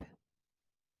sleep.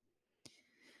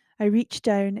 I reached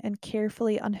down and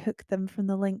carefully unhooked them from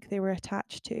the link they were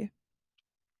attached to.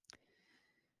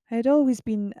 I had always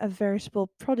been a veritable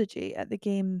prodigy at the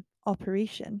game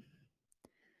Operation.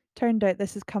 Turned out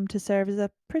this has come to serve as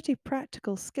a pretty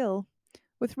practical skill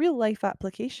with real life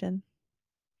application.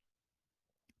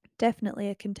 Definitely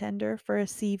a contender for a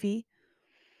CV.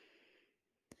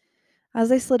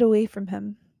 As I slid away from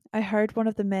him, I heard one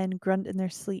of the men grunt in their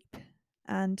sleep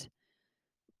and,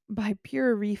 by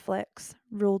pure reflex,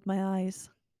 rolled my eyes.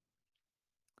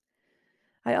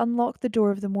 I unlocked the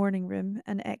door of the morning room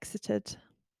and exited,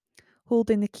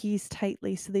 holding the keys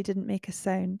tightly so they didn't make a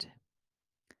sound.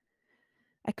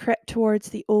 I crept towards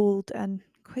the old and,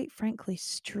 quite frankly,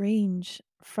 strange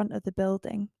front of the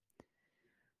building,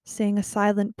 saying a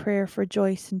silent prayer for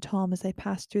Joyce and Tom as I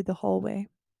passed through the hallway.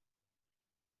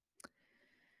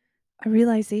 A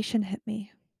realization hit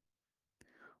me.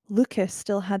 Lucas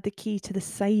still had the key to the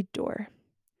side door.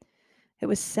 It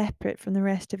was separate from the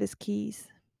rest of his keys.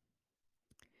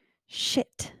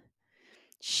 Shit.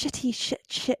 Shitty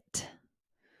shit.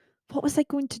 What was I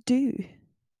going to do?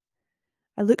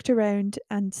 I looked around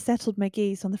and settled my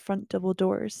gaze on the front double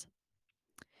doors,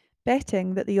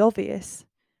 betting that the obvious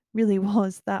really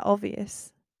was that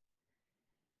obvious.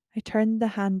 I turned the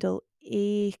handle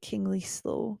achingly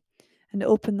slow and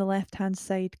opened the left-hand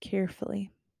side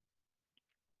carefully.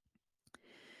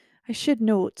 I should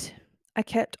note, I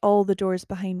kept all the doors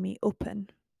behind me open.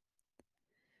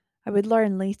 I would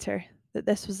learn later that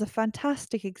this was a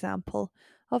fantastic example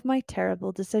of my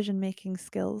terrible decision-making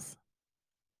skills.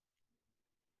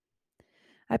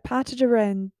 I pattered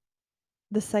around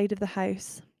the side of the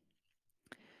house,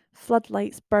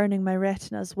 floodlights burning my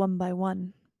retinas one by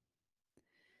one.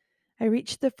 I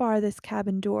reached the farthest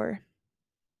cabin door,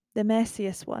 the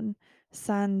messiest one,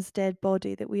 sans dead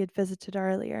body that we had visited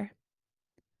earlier.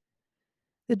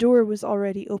 The door was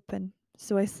already open,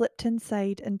 so I slipped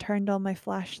inside and turned on my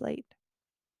flashlight.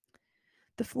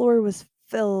 The floor was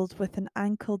filled with an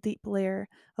ankle-deep layer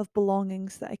of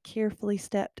belongings that I carefully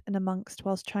stepped in amongst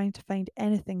whilst trying to find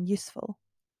anything useful.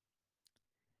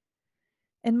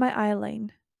 In my eyeline,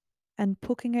 and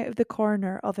poking out of the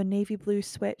corner of a navy blue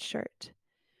sweatshirt,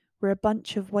 were a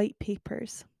bunch of white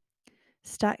papers,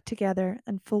 stacked together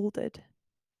and folded.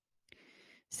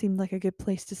 Seemed like a good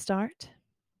place to start.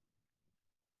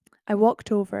 I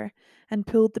walked over and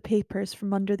pulled the papers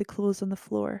from under the clothes on the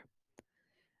floor.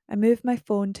 I moved my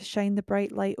phone to shine the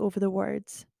bright light over the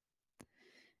words.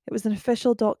 It was an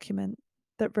official document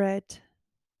that read,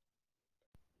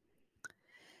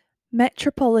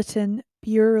 Metropolitan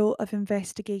Bureau of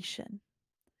Investigation,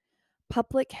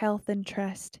 Public Health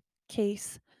Interest,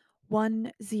 Case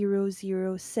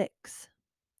 1006.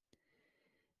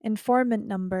 Informant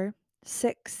number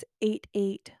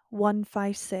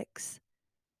 688156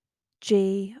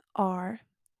 JR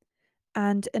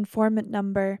and informant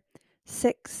number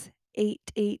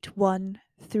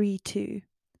 688132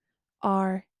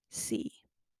 RC.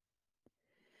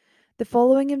 The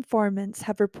following informants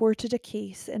have reported a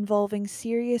case involving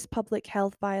serious public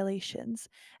health violations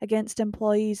against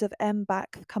employees of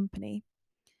MBAC Company.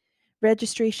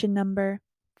 Registration number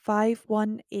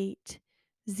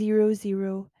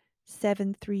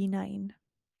 51800739.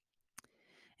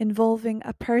 Involving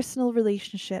a personal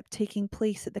relationship taking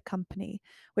place at the company,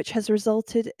 which has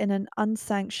resulted in an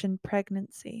unsanctioned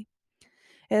pregnancy.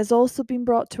 It has also been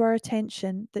brought to our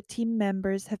attention that team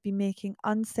members have been making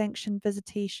unsanctioned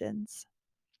visitations.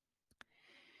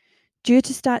 Due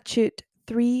to Statute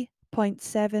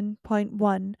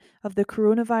 3.7.1 of the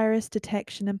Coronavirus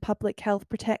Detection and Public Health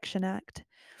Protection Act,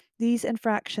 these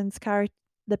infractions carry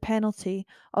the penalty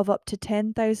of up to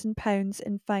 £10,000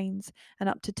 in fines and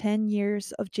up to 10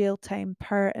 years of jail time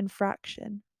per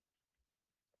infraction.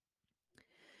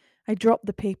 I dropped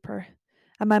the paper,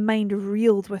 and my mind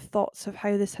reeled with thoughts of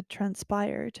how this had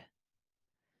transpired.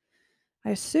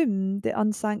 I assumed the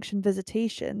unsanctioned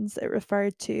visitations it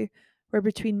referred to were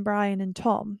between Brian and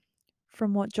Tom,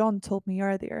 from what John told me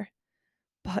earlier,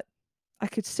 but I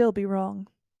could still be wrong.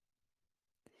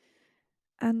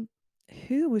 And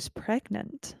who was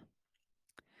pregnant?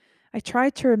 I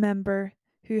tried to remember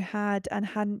who had and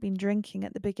hadn't been drinking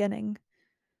at the beginning,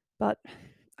 but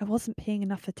I wasn't paying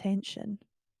enough attention.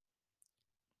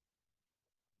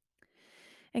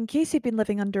 In case you've been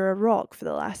living under a rock for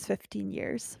the last 15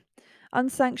 years,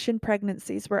 unsanctioned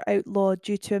pregnancies were outlawed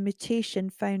due to a mutation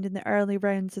found in the early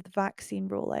rounds of the vaccine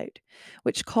rollout,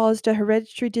 which caused a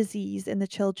hereditary disease in the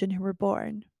children who were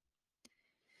born.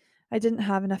 I didn't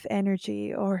have enough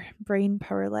energy or brain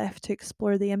power left to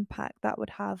explore the impact that would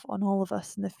have on all of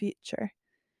us in the future.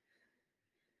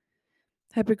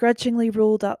 I begrudgingly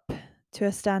rolled up to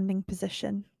a standing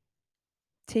position,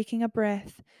 taking a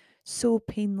breath so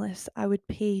painless I would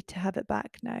pay to have it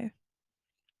back now.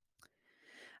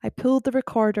 I pulled the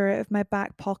recorder out of my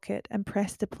back pocket and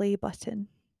pressed the play button.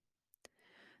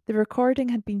 The recording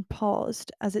had been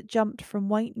paused as it jumped from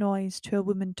white noise to a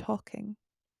woman talking.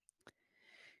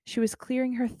 She was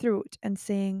clearing her throat and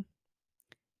saying,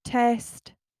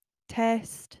 "Test,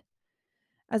 test,"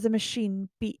 as a machine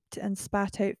beeped and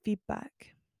spat out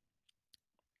feedback.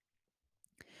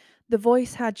 The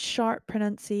voice had sharp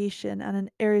pronunciation and an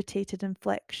irritated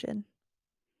inflection.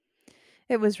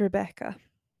 It was Rebecca.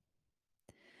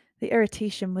 The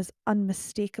irritation was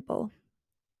unmistakable.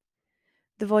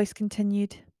 The voice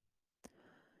continued,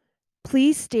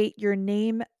 "Please state your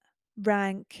name,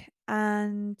 rank,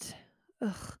 and...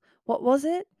 Ugh, what was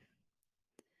it?"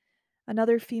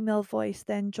 Another female voice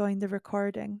then joined the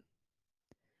recording.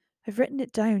 "I've written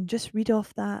it down, just read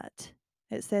off that,"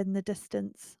 it said in the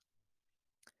distance.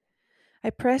 I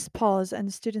pressed pause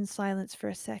and stood in silence for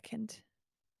a second.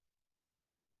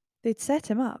 They'd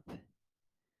set him up.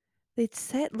 They'd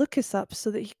set Lucas up so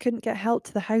that he couldn't get help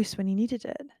to the house when he needed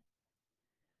it.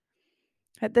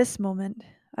 At this moment,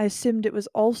 I assumed it was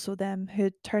also them who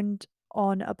had turned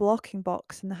on a blocking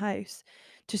box in the house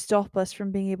to stop us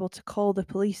from being able to call the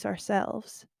police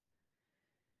ourselves.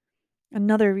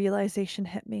 Another realization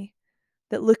hit me,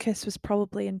 that Lucas was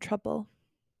probably in trouble.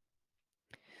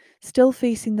 Still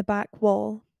facing the back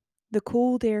wall, the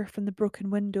cold air from the broken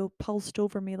window pulsed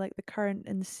over me like the current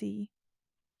in the sea.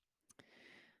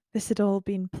 This had all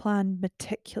been planned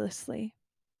meticulously.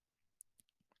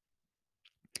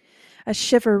 A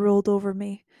shiver rolled over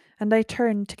me, and I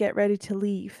turned to get ready to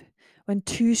leave when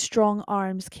two strong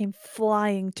arms came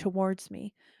flying towards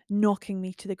me, knocking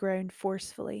me to the ground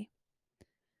forcefully.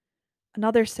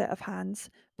 Another set of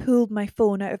hands pulled my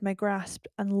phone out of my grasp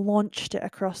and launched it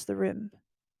across the room.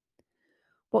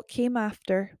 What came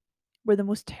after were the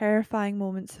most terrifying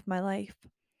moments of my life,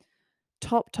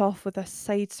 topped off with a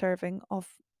side serving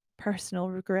of personal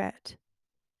regret.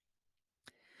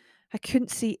 I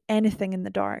couldn't see anything in the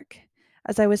dark,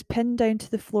 as I was pinned down to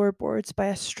the floorboards by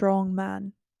a strong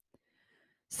man.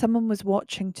 Someone was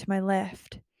watching to my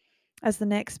left as the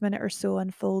next minute or so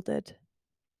unfolded.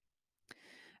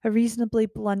 A reasonably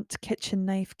blunt kitchen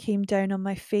knife came down on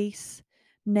my face,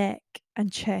 neck,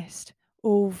 and chest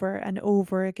over and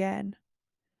over again.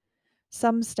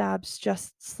 Some stabs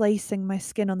just slicing my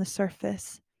skin on the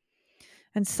surface,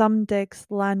 and some digs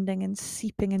landing and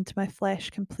seeping into my flesh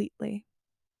completely.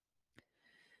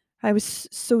 I was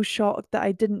so shocked that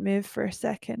I didn't move for a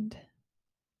second.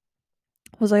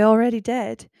 Was I already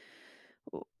dead?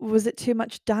 Was it too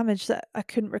much damage that I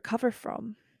couldn't recover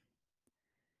from?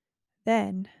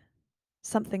 Then,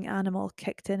 something animal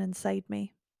kicked in inside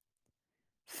me.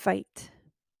 Fight.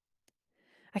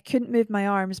 I couldn't move my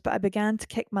arms, but I began to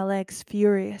kick my legs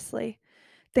furiously,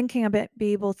 thinking I might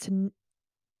be able to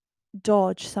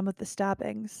dodge some of the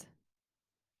stabbings.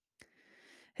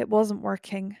 It wasn't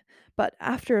working, but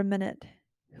after a minute,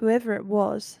 whoever it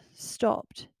was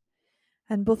stopped,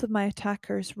 and both of my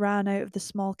attackers ran out of the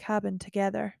small cabin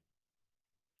together.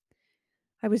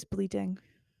 I was bleeding.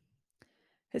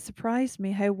 It surprised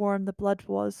me how warm the blood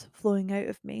was flowing out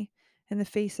of me in the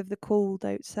face of the cold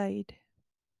outside.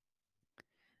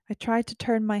 I tried to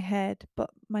turn my head, but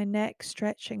my neck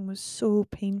stretching was so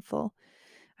painful,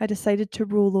 I decided to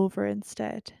roll over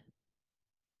instead.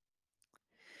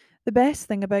 The best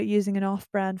thing about using an off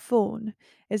brand phone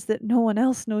is that no one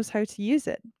else knows how to use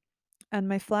it, and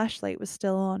my flashlight was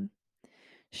still on,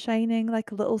 shining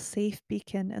like a little safe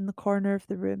beacon in the corner of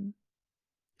the room.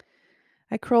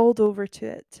 I crawled over to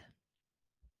it,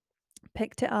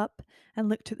 picked it up, and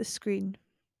looked at the screen.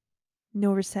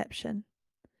 No reception.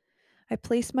 I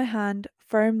placed my hand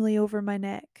firmly over my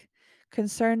neck,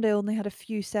 concerned I only had a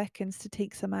few seconds to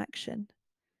take some action.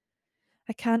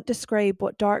 I can't describe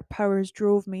what dark powers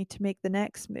drove me to make the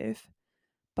next move,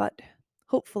 but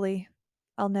hopefully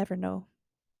I'll never know.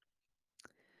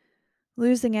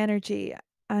 Losing energy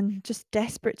and just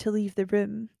desperate to leave the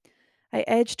room, I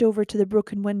edged over to the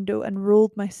broken window and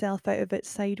rolled myself out of it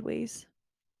sideways.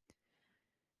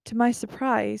 To my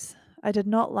surprise, I did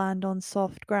not land on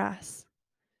soft grass.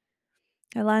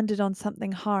 I landed on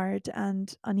something hard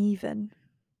and uneven.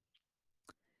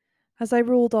 As I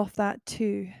rolled off that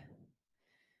too,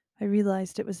 I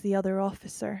realized it was the other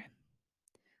officer,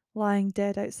 lying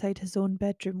dead outside his own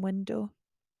bedroom window.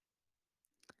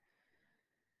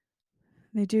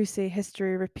 They do say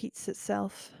history repeats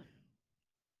itself.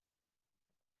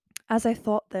 As I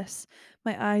thought this,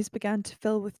 my eyes began to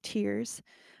fill with tears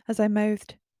as I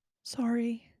mouthed,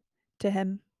 "Sorry," to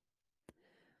him.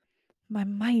 My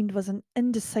mind was an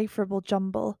indecipherable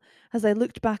jumble as I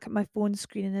looked back at my phone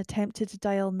screen and attempted to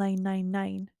dial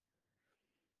 999.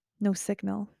 No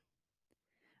signal.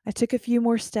 I took a few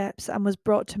more steps and was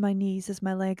brought to my knees as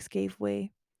my legs gave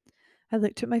way. I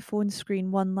looked at my phone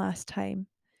screen one last time,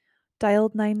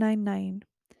 dialed 999,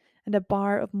 and a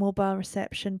bar of mobile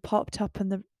reception popped up in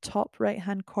the top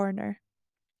right-hand corner.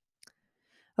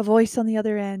 A voice on the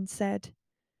other end said,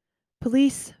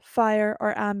 "Police, fire,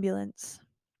 or ambulance."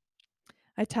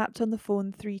 I tapped on the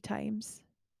phone 3 times,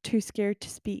 too scared to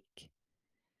speak.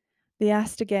 They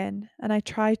asked again, and I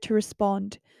tried to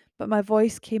respond, but my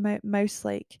voice came out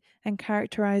mouse-like and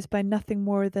characterized by nothing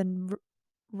more than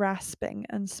rasping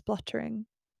and spluttering.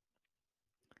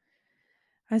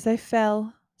 As I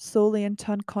fell slowly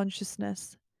into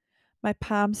unconsciousness, my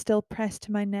palm still pressed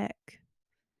to my neck,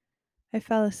 I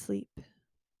fell asleep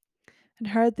and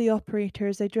heard the operator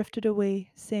as I drifted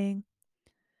away saying,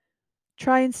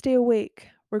 "Try and stay awake.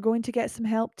 We're going to get some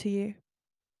help to you."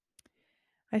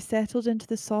 I settled into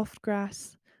the soft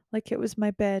grass like it was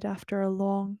my bed after a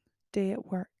long day at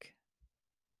work.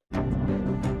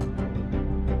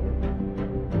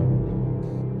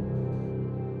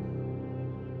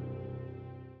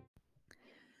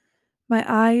 My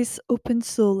eyes opened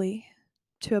slowly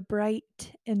to a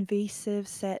bright, invasive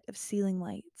set of ceiling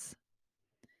lights.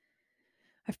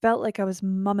 I felt like I was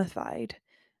mummified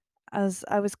as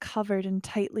I was covered in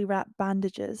tightly wrapped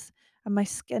bandages and my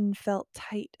skin felt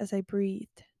tight as I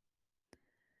breathed.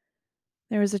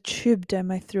 There was a tube down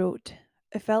my throat.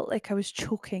 I felt like I was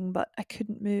choking, but I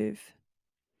couldn't move.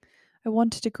 I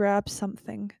wanted to grab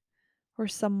something or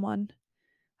someone.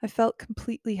 I felt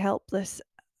completely helpless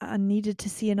and needed to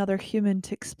see another human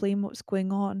to explain what was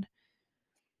going on.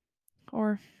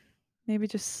 Or maybe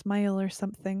just smile or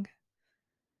something.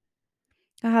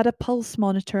 I had a pulse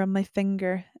monitor on my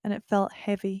finger and it felt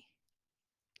heavy.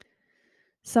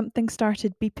 Something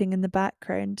started beeping in the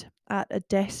background at a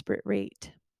desperate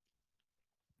rate.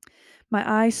 My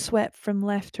eyes swept from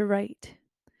left to right.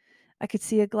 I could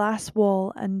see a glass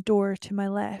wall and door to my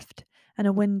left and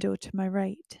a window to my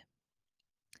right.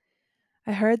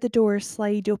 I heard the door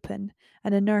slide open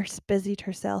and a nurse busied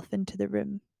herself into the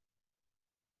room.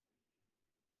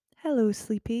 "Hello,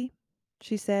 Sleepy,"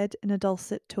 she said in a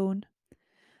dulcet tone.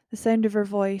 The sound of her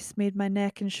voice made my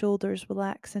neck and shoulders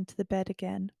relax into the bed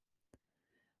again.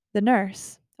 The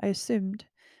nurse, I assumed,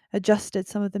 adjusted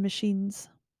some of the machines.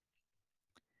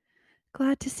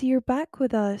 "Glad to see you're back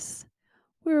with us.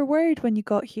 We were worried when you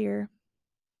got here."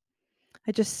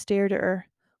 I just stared at her,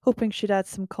 hoping she'd add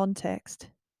some context.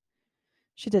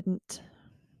 She didn't.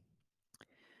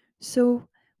 "So,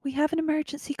 we have an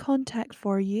emergency contact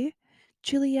for you,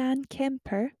 Julianne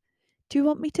Kemper. Do you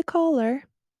want me to call her?"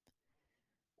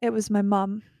 It was my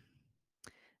mum.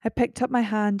 I picked up my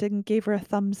hand and gave her a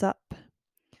thumbs up.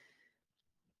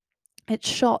 It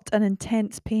shot an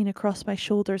intense pain across my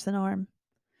shoulders and arm.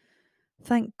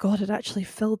 Thank God it actually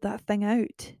filled that thing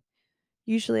out.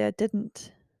 Usually I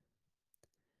didn't.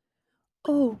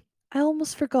 "Oh, I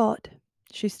almost forgot,"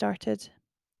 she started.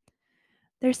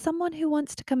 "There's someone who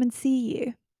wants to come and see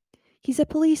you. He's a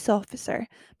police officer,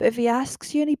 but if he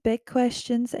asks you any big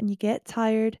questions and you get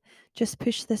tired, just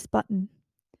push this button."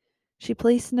 She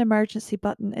placed an emergency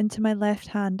button into my left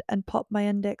hand and popped my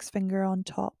index finger on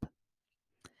top.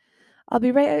 "I'll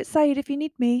be right outside if you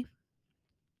need me."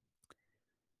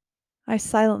 I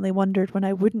silently wondered when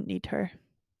I wouldn't need her.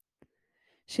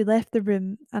 She left the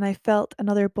room, and I felt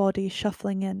another body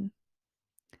shuffling in.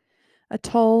 A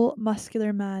tall,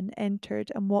 muscular man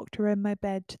entered and walked around my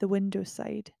bed to the window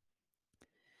side.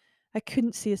 I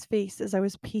couldn't see his face as I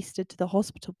was pasted to the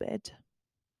hospital bed.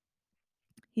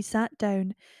 He sat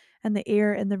down, and the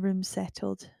air in the room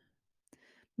settled.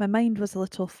 My mind was a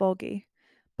little foggy,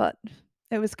 but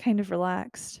it was kind of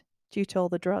relaxed due to all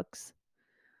the drugs.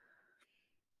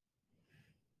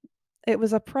 It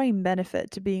was a prime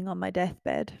benefit to being on my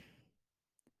deathbed.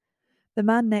 The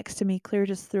man next to me cleared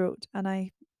his throat, and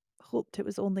I hoped it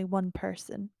was only one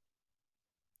person.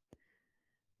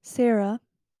 Sarah,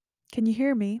 can you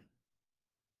hear me?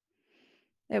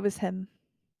 It was him.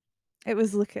 It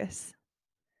was Lucas.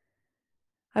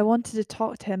 I wanted to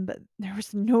talk to him, but there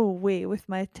was no way with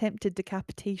my attempted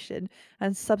decapitation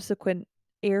and subsequent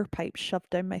air pipe shoved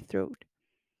down my throat.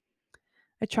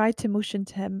 I tried to motion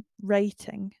to him,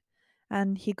 writing,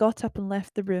 and he got up and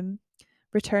left the room,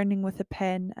 returning with a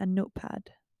pen and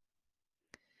notepad.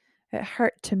 It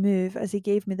hurt to move as he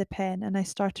gave me the pen and I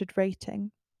started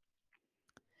writing.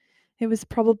 It was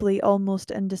probably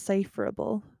almost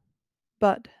indecipherable,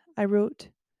 but I wrote,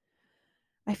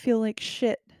 I feel like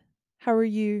shit. How are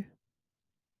you?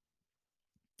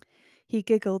 He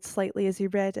giggled slightly as he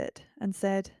read it and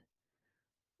said,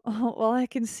 Oh, well, I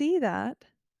can see that.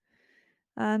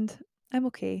 And I'm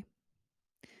okay.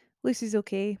 Lucy's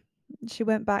okay. She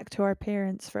went back to our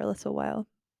parents for a little while.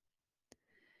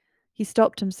 He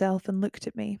stopped himself and looked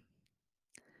at me.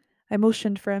 I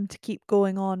motioned for him to keep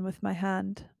going on with my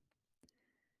hand.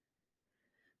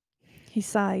 He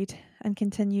sighed and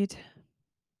continued,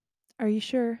 Are you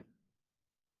sure?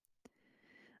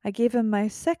 I gave him my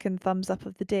second thumbs up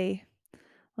of the day,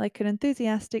 like an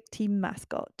enthusiastic team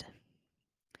mascot.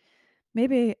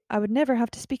 Maybe I would never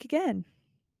have to speak again.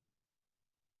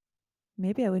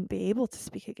 Maybe I wouldn't be able to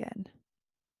speak again.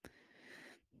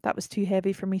 That was too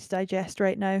heavy for me to digest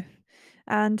right now,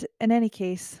 and in any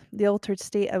case, the altered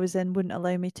state I was in wouldn't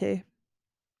allow me to.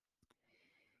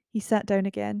 He sat down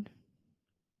again.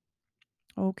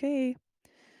 Okay,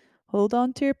 hold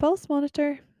on to your pulse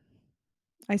monitor.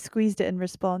 I squeezed it in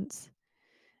response.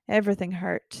 Everything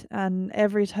hurt, and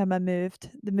every time I moved,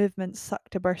 the movement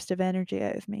sucked a burst of energy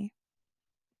out of me.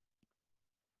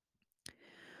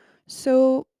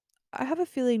 So, I have a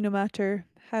feeling no matter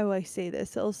how I say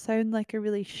this, it'll sound like a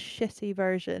really shitty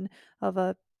version of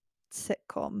a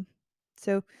sitcom.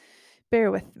 So,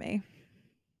 bear with me.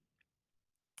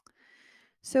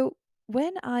 So,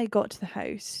 when I got to the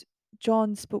house,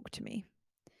 John spoke to me.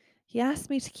 He asked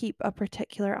me to keep a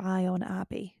particular eye on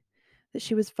Abby, that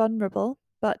she was vulnerable,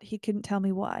 but he couldn't tell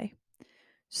me why.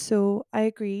 So I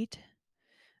agreed.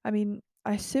 I mean,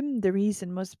 I assumed the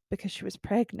reason was because she was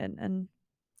pregnant, and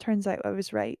turns out I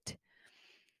was right.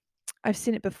 I've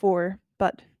seen it before,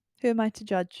 but who am I to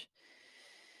judge?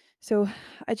 So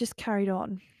I just carried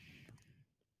on.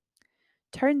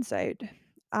 Turns out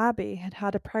Abby had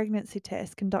had a pregnancy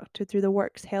test conducted through the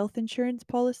work's health insurance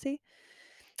policy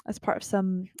as part of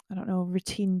some, I don't know,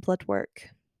 routine blood work.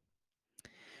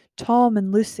 Tom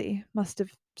and Lucy must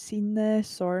have seen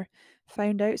this or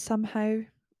found out somehow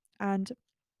and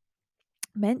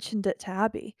mentioned it to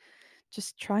Abby,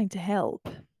 just trying to help.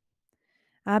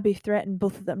 Abby threatened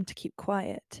both of them to keep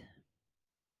quiet.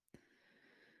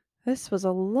 This was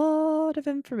a lot of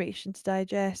information to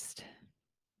digest.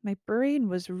 My brain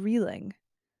was reeling.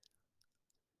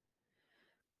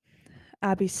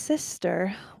 Abby's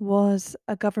sister was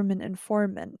a government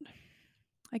informant.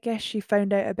 I guess she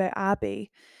found out about Abby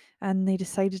and they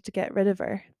decided to get rid of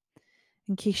her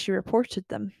in case she reported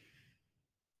them.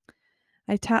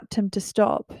 I tapped him to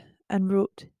stop and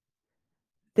wrote,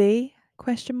 They?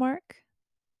 Question mark.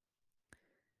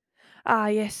 Ah,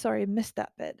 yes, sorry, missed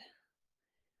that bit.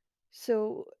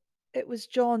 So it was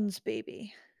John's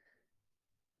baby.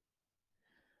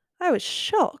 I was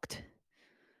shocked.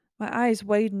 My eyes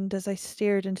widened as I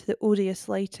stared into the odious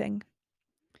lighting.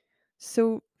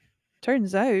 So,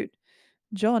 turns out,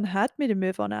 John had made a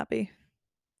move on Abby.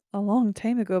 A long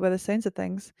time ago, by the sounds of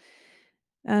things.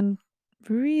 And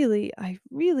I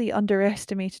really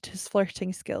underestimated his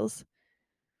flirting skills,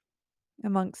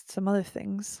 amongst some other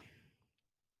things.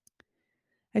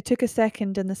 I took a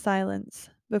second in the silence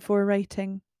before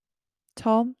writing,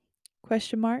 Tom?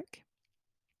 Question mark.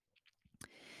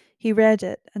 He read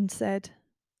it and said,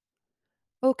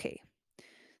 Okay,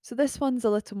 so this one's a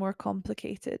little more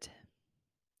complicated.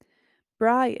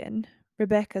 Brian,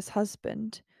 Rebecca's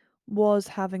husband, was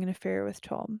having an affair with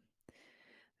Tom.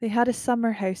 They had a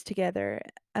summer house together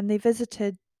and they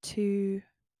visited to,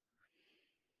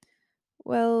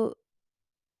 well,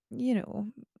 you know,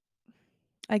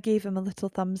 I gave him a little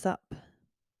thumbs up.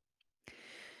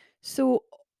 So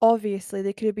obviously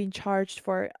they could have been charged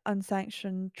for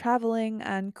unsanctioned travelling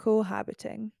and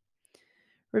cohabiting.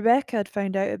 Rebecca had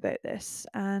found out about this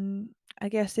and I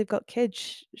guess they've got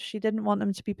kids. She didn't want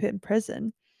them to be put in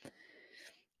prison.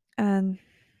 And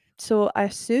so I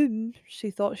assume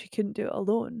she thought she couldn't do it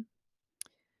alone.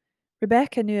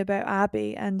 Rebecca knew about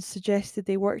Abby and suggested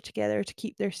they work together to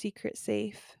keep their secret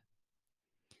safe.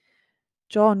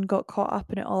 John got caught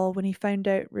up in it all when he found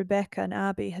out Rebecca and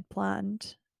Abby had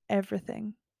planned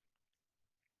everything.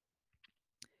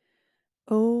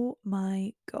 Oh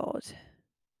my god.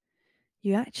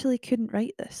 You actually couldn't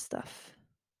write this stuff.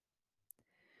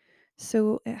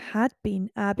 So it had been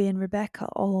Abby and Rebecca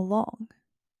all along.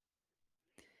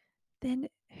 Then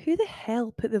who the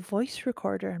hell put the voice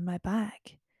recorder in my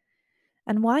bag?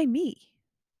 And why me?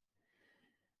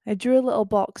 I drew a little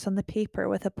box on the paper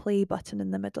with a play button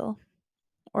in the middle.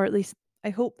 Or at least, I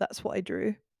hope that's what I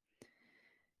drew.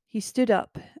 He stood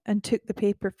up and took the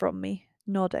paper from me,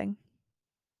 nodding.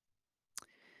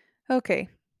 Okay,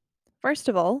 first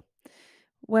of all,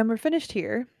 when we're finished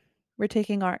here, we're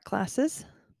taking art classes.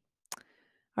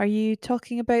 Are you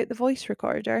talking about the voice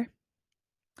recorder?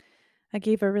 I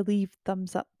gave a relieved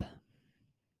thumbs up.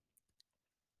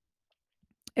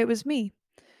 It was me.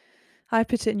 I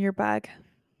put it in your bag.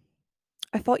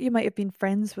 I thought you might have been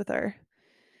friends with her.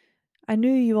 I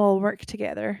knew you all worked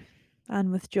together,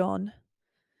 and with John.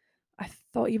 I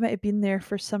thought you might have been there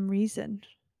for some reason.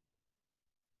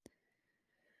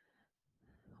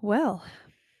 Well,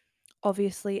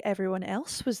 obviously everyone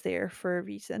else was there for a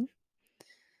reason.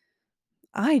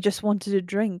 I just wanted a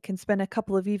drink and spend a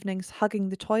couple of evenings hugging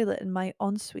the toilet in my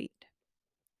ensuite.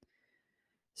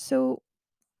 So,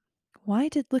 why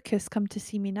did Lucas come to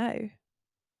see me now?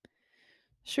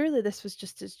 Surely this was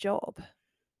just his job.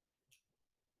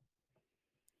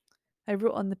 I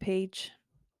wrote on the page,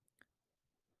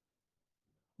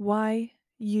 "Why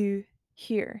you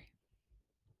here?"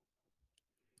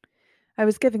 I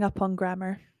was giving up on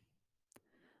grammar,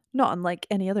 not unlike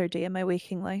any other day in my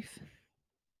waking life.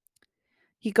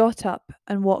 He got up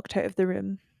and walked out of the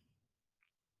room.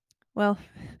 Well,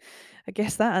 I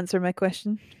guess that answered my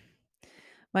question.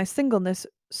 My singleness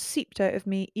seeped out of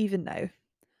me even now,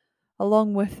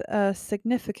 along with a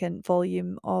significant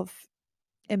volume of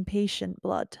impatient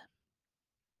blood.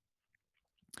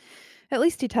 At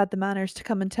least he'd had the manners to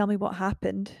come and tell me what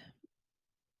happened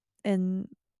in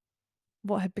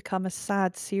what had become a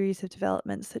sad series of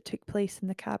developments that took place in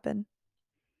the cabin.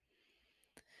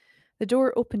 The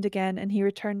door opened again and he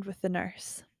returned with the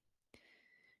nurse.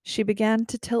 She began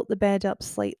to tilt the bed up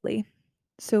slightly,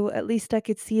 so at least I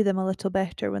could see them a little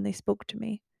better when they spoke to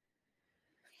me.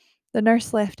 The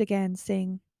nurse left again,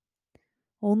 saying,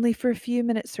 "Only for a few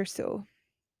minutes or so,"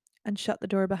 and shut the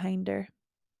door behind her.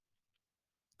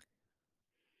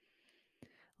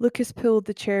 Lucas pulled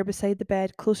the chair beside the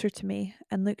bed closer to me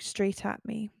and looked straight at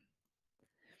me.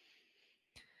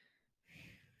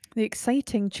 The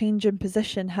exciting change in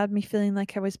position had me feeling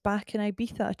like I was back in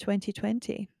Ibiza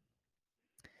 2020.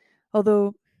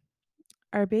 Although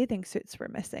our bathing suits were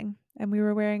missing and we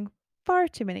were wearing far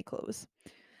too many clothes.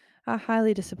 A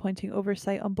highly disappointing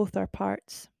oversight on both our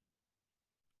parts.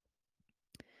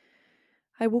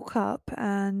 I woke up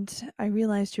and I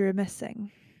realised you were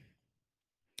missing.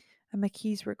 And my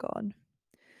keys were gone.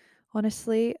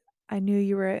 Honestly, I knew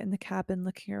you were out in the cabin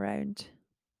looking around.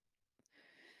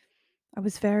 I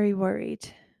was very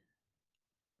worried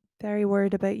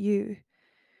about you.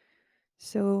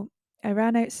 So I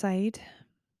ran outside.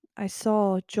 I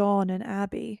saw John and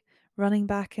Abby running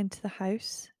back into the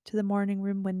house to the morning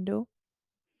room window.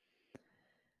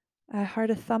 I heard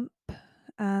a thump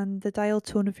and the dial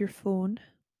tone of your phone.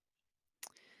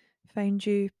 Found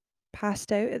you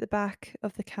passed out at the back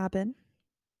of the cabin.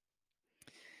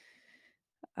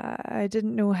 I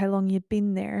didn't know how long you'd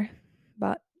been there,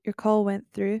 but your call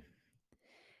went through.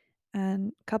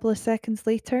 And a couple of seconds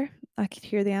later, I could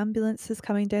hear the ambulances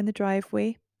coming down the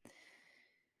driveway.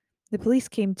 The police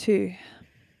came too,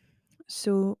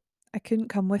 so I couldn't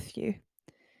come with you.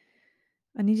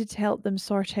 I needed to help them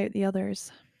sort out the others.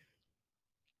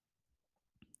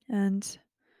 And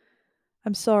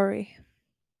I'm sorry.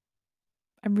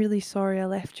 I'm really sorry I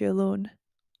left you alone.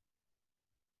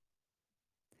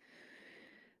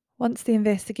 Once the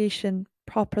investigation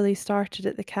properly started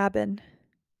at the cabin,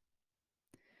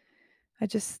 I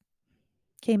just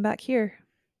came back here.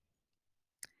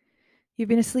 You've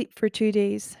been asleep for 2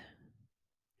 days.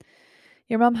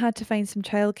 Your mum had to find some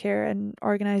childcare and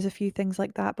organise a few things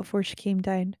like that before she came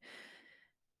down.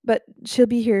 But she'll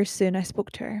be here soon, I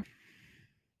spoke to her.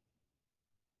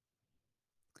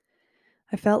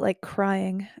 I felt like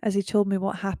crying as he told me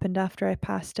what happened after I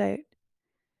passed out.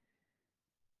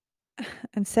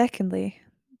 And secondly,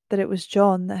 that it was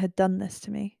John that had done this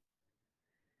to me.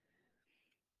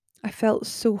 I felt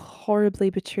so horribly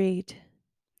betrayed.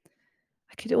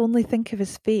 I could only think of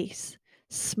his face,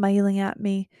 smiling at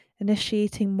me,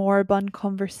 initiating moribund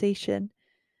conversation,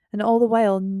 and all the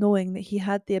while knowing that he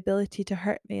had the ability to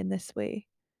hurt me in this way.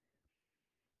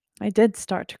 I did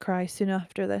start to cry soon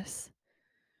after this.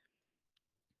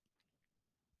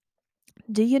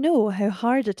 Do you know how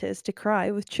hard it is to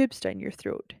cry with tubes down your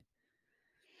throat?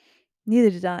 Neither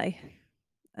did I,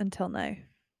 until now.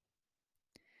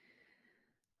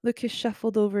 Lucas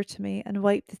shuffled over to me and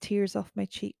wiped the tears off my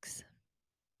cheeks.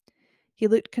 He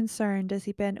looked concerned as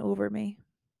he bent over me.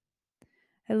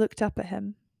 I looked up at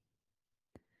him.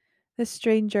 This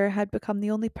stranger had become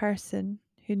the only person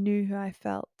who knew how I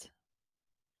felt.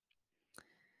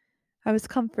 I was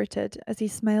comforted as he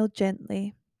smiled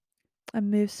gently and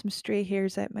moved some stray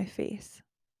hairs out my face.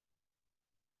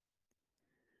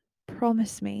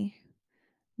 Promise me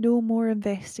no more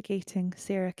investigating,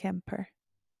 Sarah Kemper,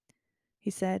 he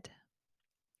said.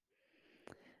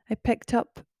 I picked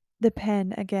up the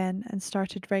pen again and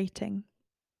started writing.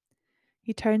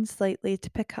 He turned slightly to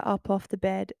pick it up off the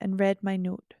bed and read my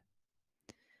note,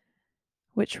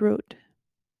 which wrote,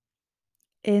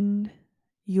 "In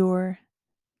your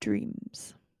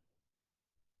dreams."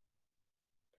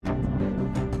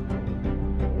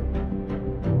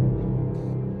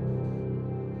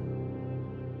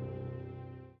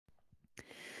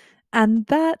 And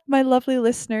that, my lovely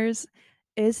listeners,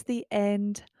 is the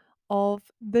end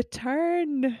of The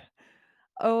Turn.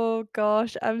 Oh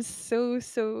gosh, I'm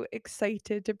so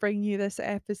excited to bring you this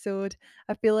episode.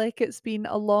 I feel like it's been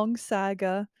a long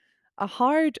saga, a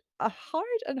hard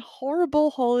and horrible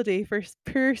holiday for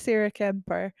poor Sarah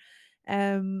Kemper.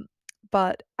 Um,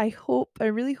 but I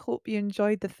really hope you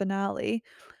enjoyed the finale.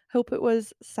 Hope it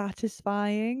was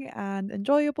satisfying and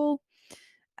enjoyable.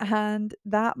 And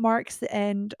that marks the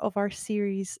end of our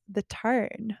series, The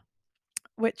Turn,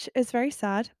 which is very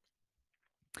sad.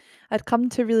 I'd come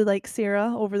to really like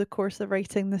Sarah over the course of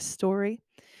writing this story.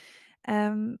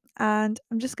 And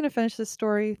I'm just going to finish the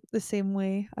story the same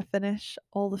way I finish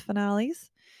all the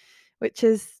finales, which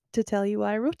is to tell you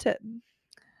why I wrote it.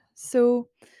 So,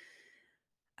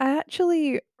 I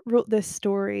actually wrote this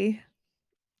story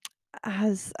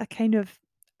as a kind of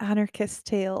anarchist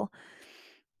tale.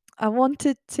 I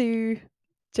wanted to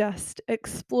just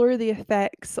explore the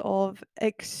effects of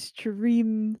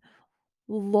extreme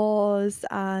laws,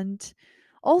 and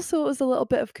also it was a little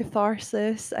bit of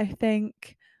catharsis, I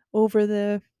think, over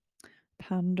the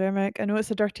pandemic. I know it's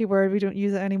a dirty word, we don't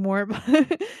use it anymore,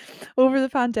 but over the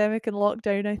pandemic and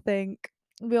lockdown, I think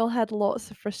we all had lots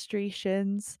of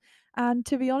frustrations. And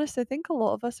to be honest, I think a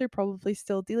lot of us are probably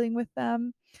still dealing with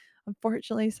them.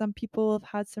 Unfortunately, some people have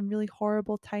had some really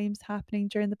horrible times happening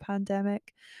during the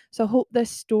pandemic. So I hope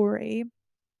this story,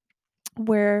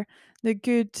 where the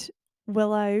good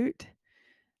will out,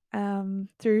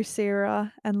 through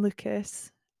Sarah and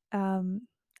Lucas, and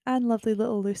lovely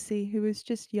little Lucy, who was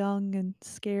just young and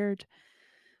scared,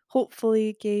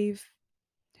 hopefully gave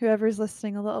whoever's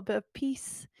listening a little bit of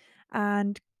peace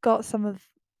and got some of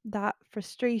that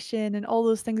frustration and all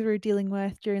those things we were dealing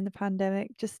with during the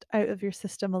pandemic just out of your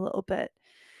system a little bit.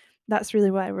 That's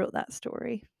really why I wrote that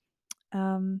story.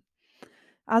 Um,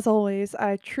 as always,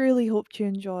 I truly hoped you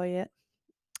enjoy it.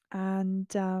 And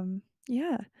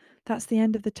yeah, that's the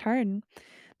end of the turn.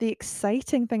 The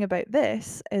exciting thing about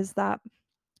this is that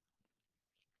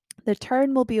the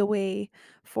turn will be away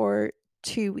for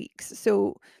 2 weeks.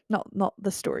 So not the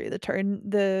story, the turn.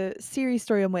 The series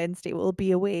story on Wednesday will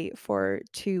be away for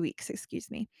 2 weeks,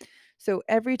 excuse me. So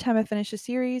every time I finish a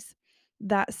series,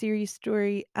 that series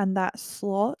story and that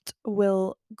slot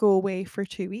will go away for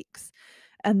 2 weeks.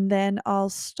 And then I'll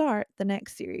start the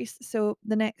next series. So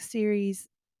the next series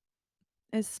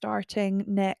is starting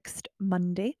next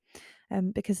Monday,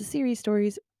 because the series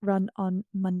stories run on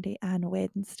Monday and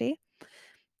Wednesday.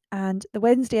 And the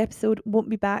Wednesday episode won't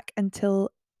be back until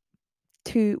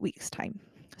 2 weeks' time.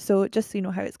 So just so you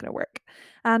know how it's going to work.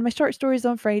 And my short stories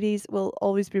on Fridays will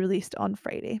always be released on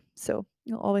Friday. So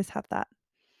you'll always have that.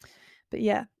 But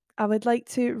yeah, I would like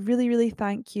to really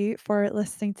thank you for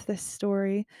listening to this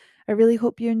story. I really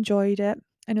hope you enjoyed it.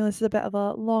 I know this is a bit of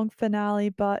a long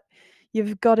finale, but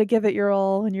you've got to give it your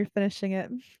all when you're finishing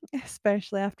it,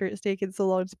 especially after it's taken so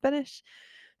long to finish.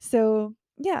 So,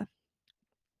 yeah,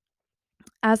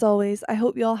 as always, I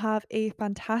hope you all have a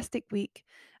fantastic week.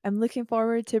 I'm looking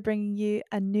forward to bringing you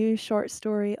a new short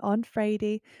story on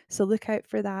Friday, so look out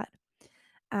for that.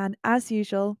 And as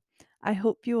usual, I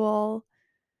hope you all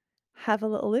have a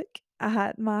little look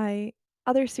at my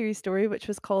other series story, which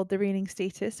was called The Reigning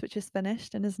Status, which is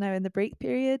finished and is now in the break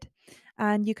period.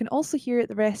 And you can also hear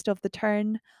the rest of the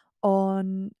turn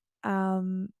on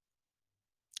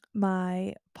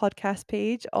my podcast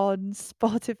page on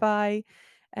Spotify,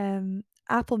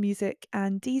 Apple Music,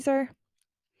 and Deezer,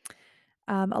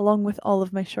 along with all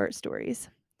of my short stories.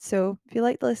 So if you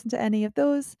like to listen to any of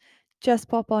those, just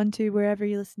pop on to wherever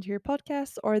you listen to your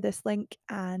podcasts or this link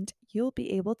and you'll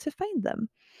be able to find them.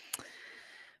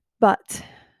 But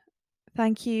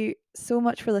thank you so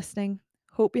much for listening.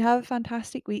 Hope you have a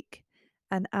fantastic week.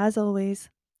 And as always,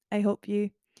 I hope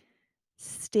you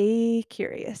stay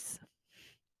curious.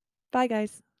 Bye,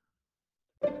 guys.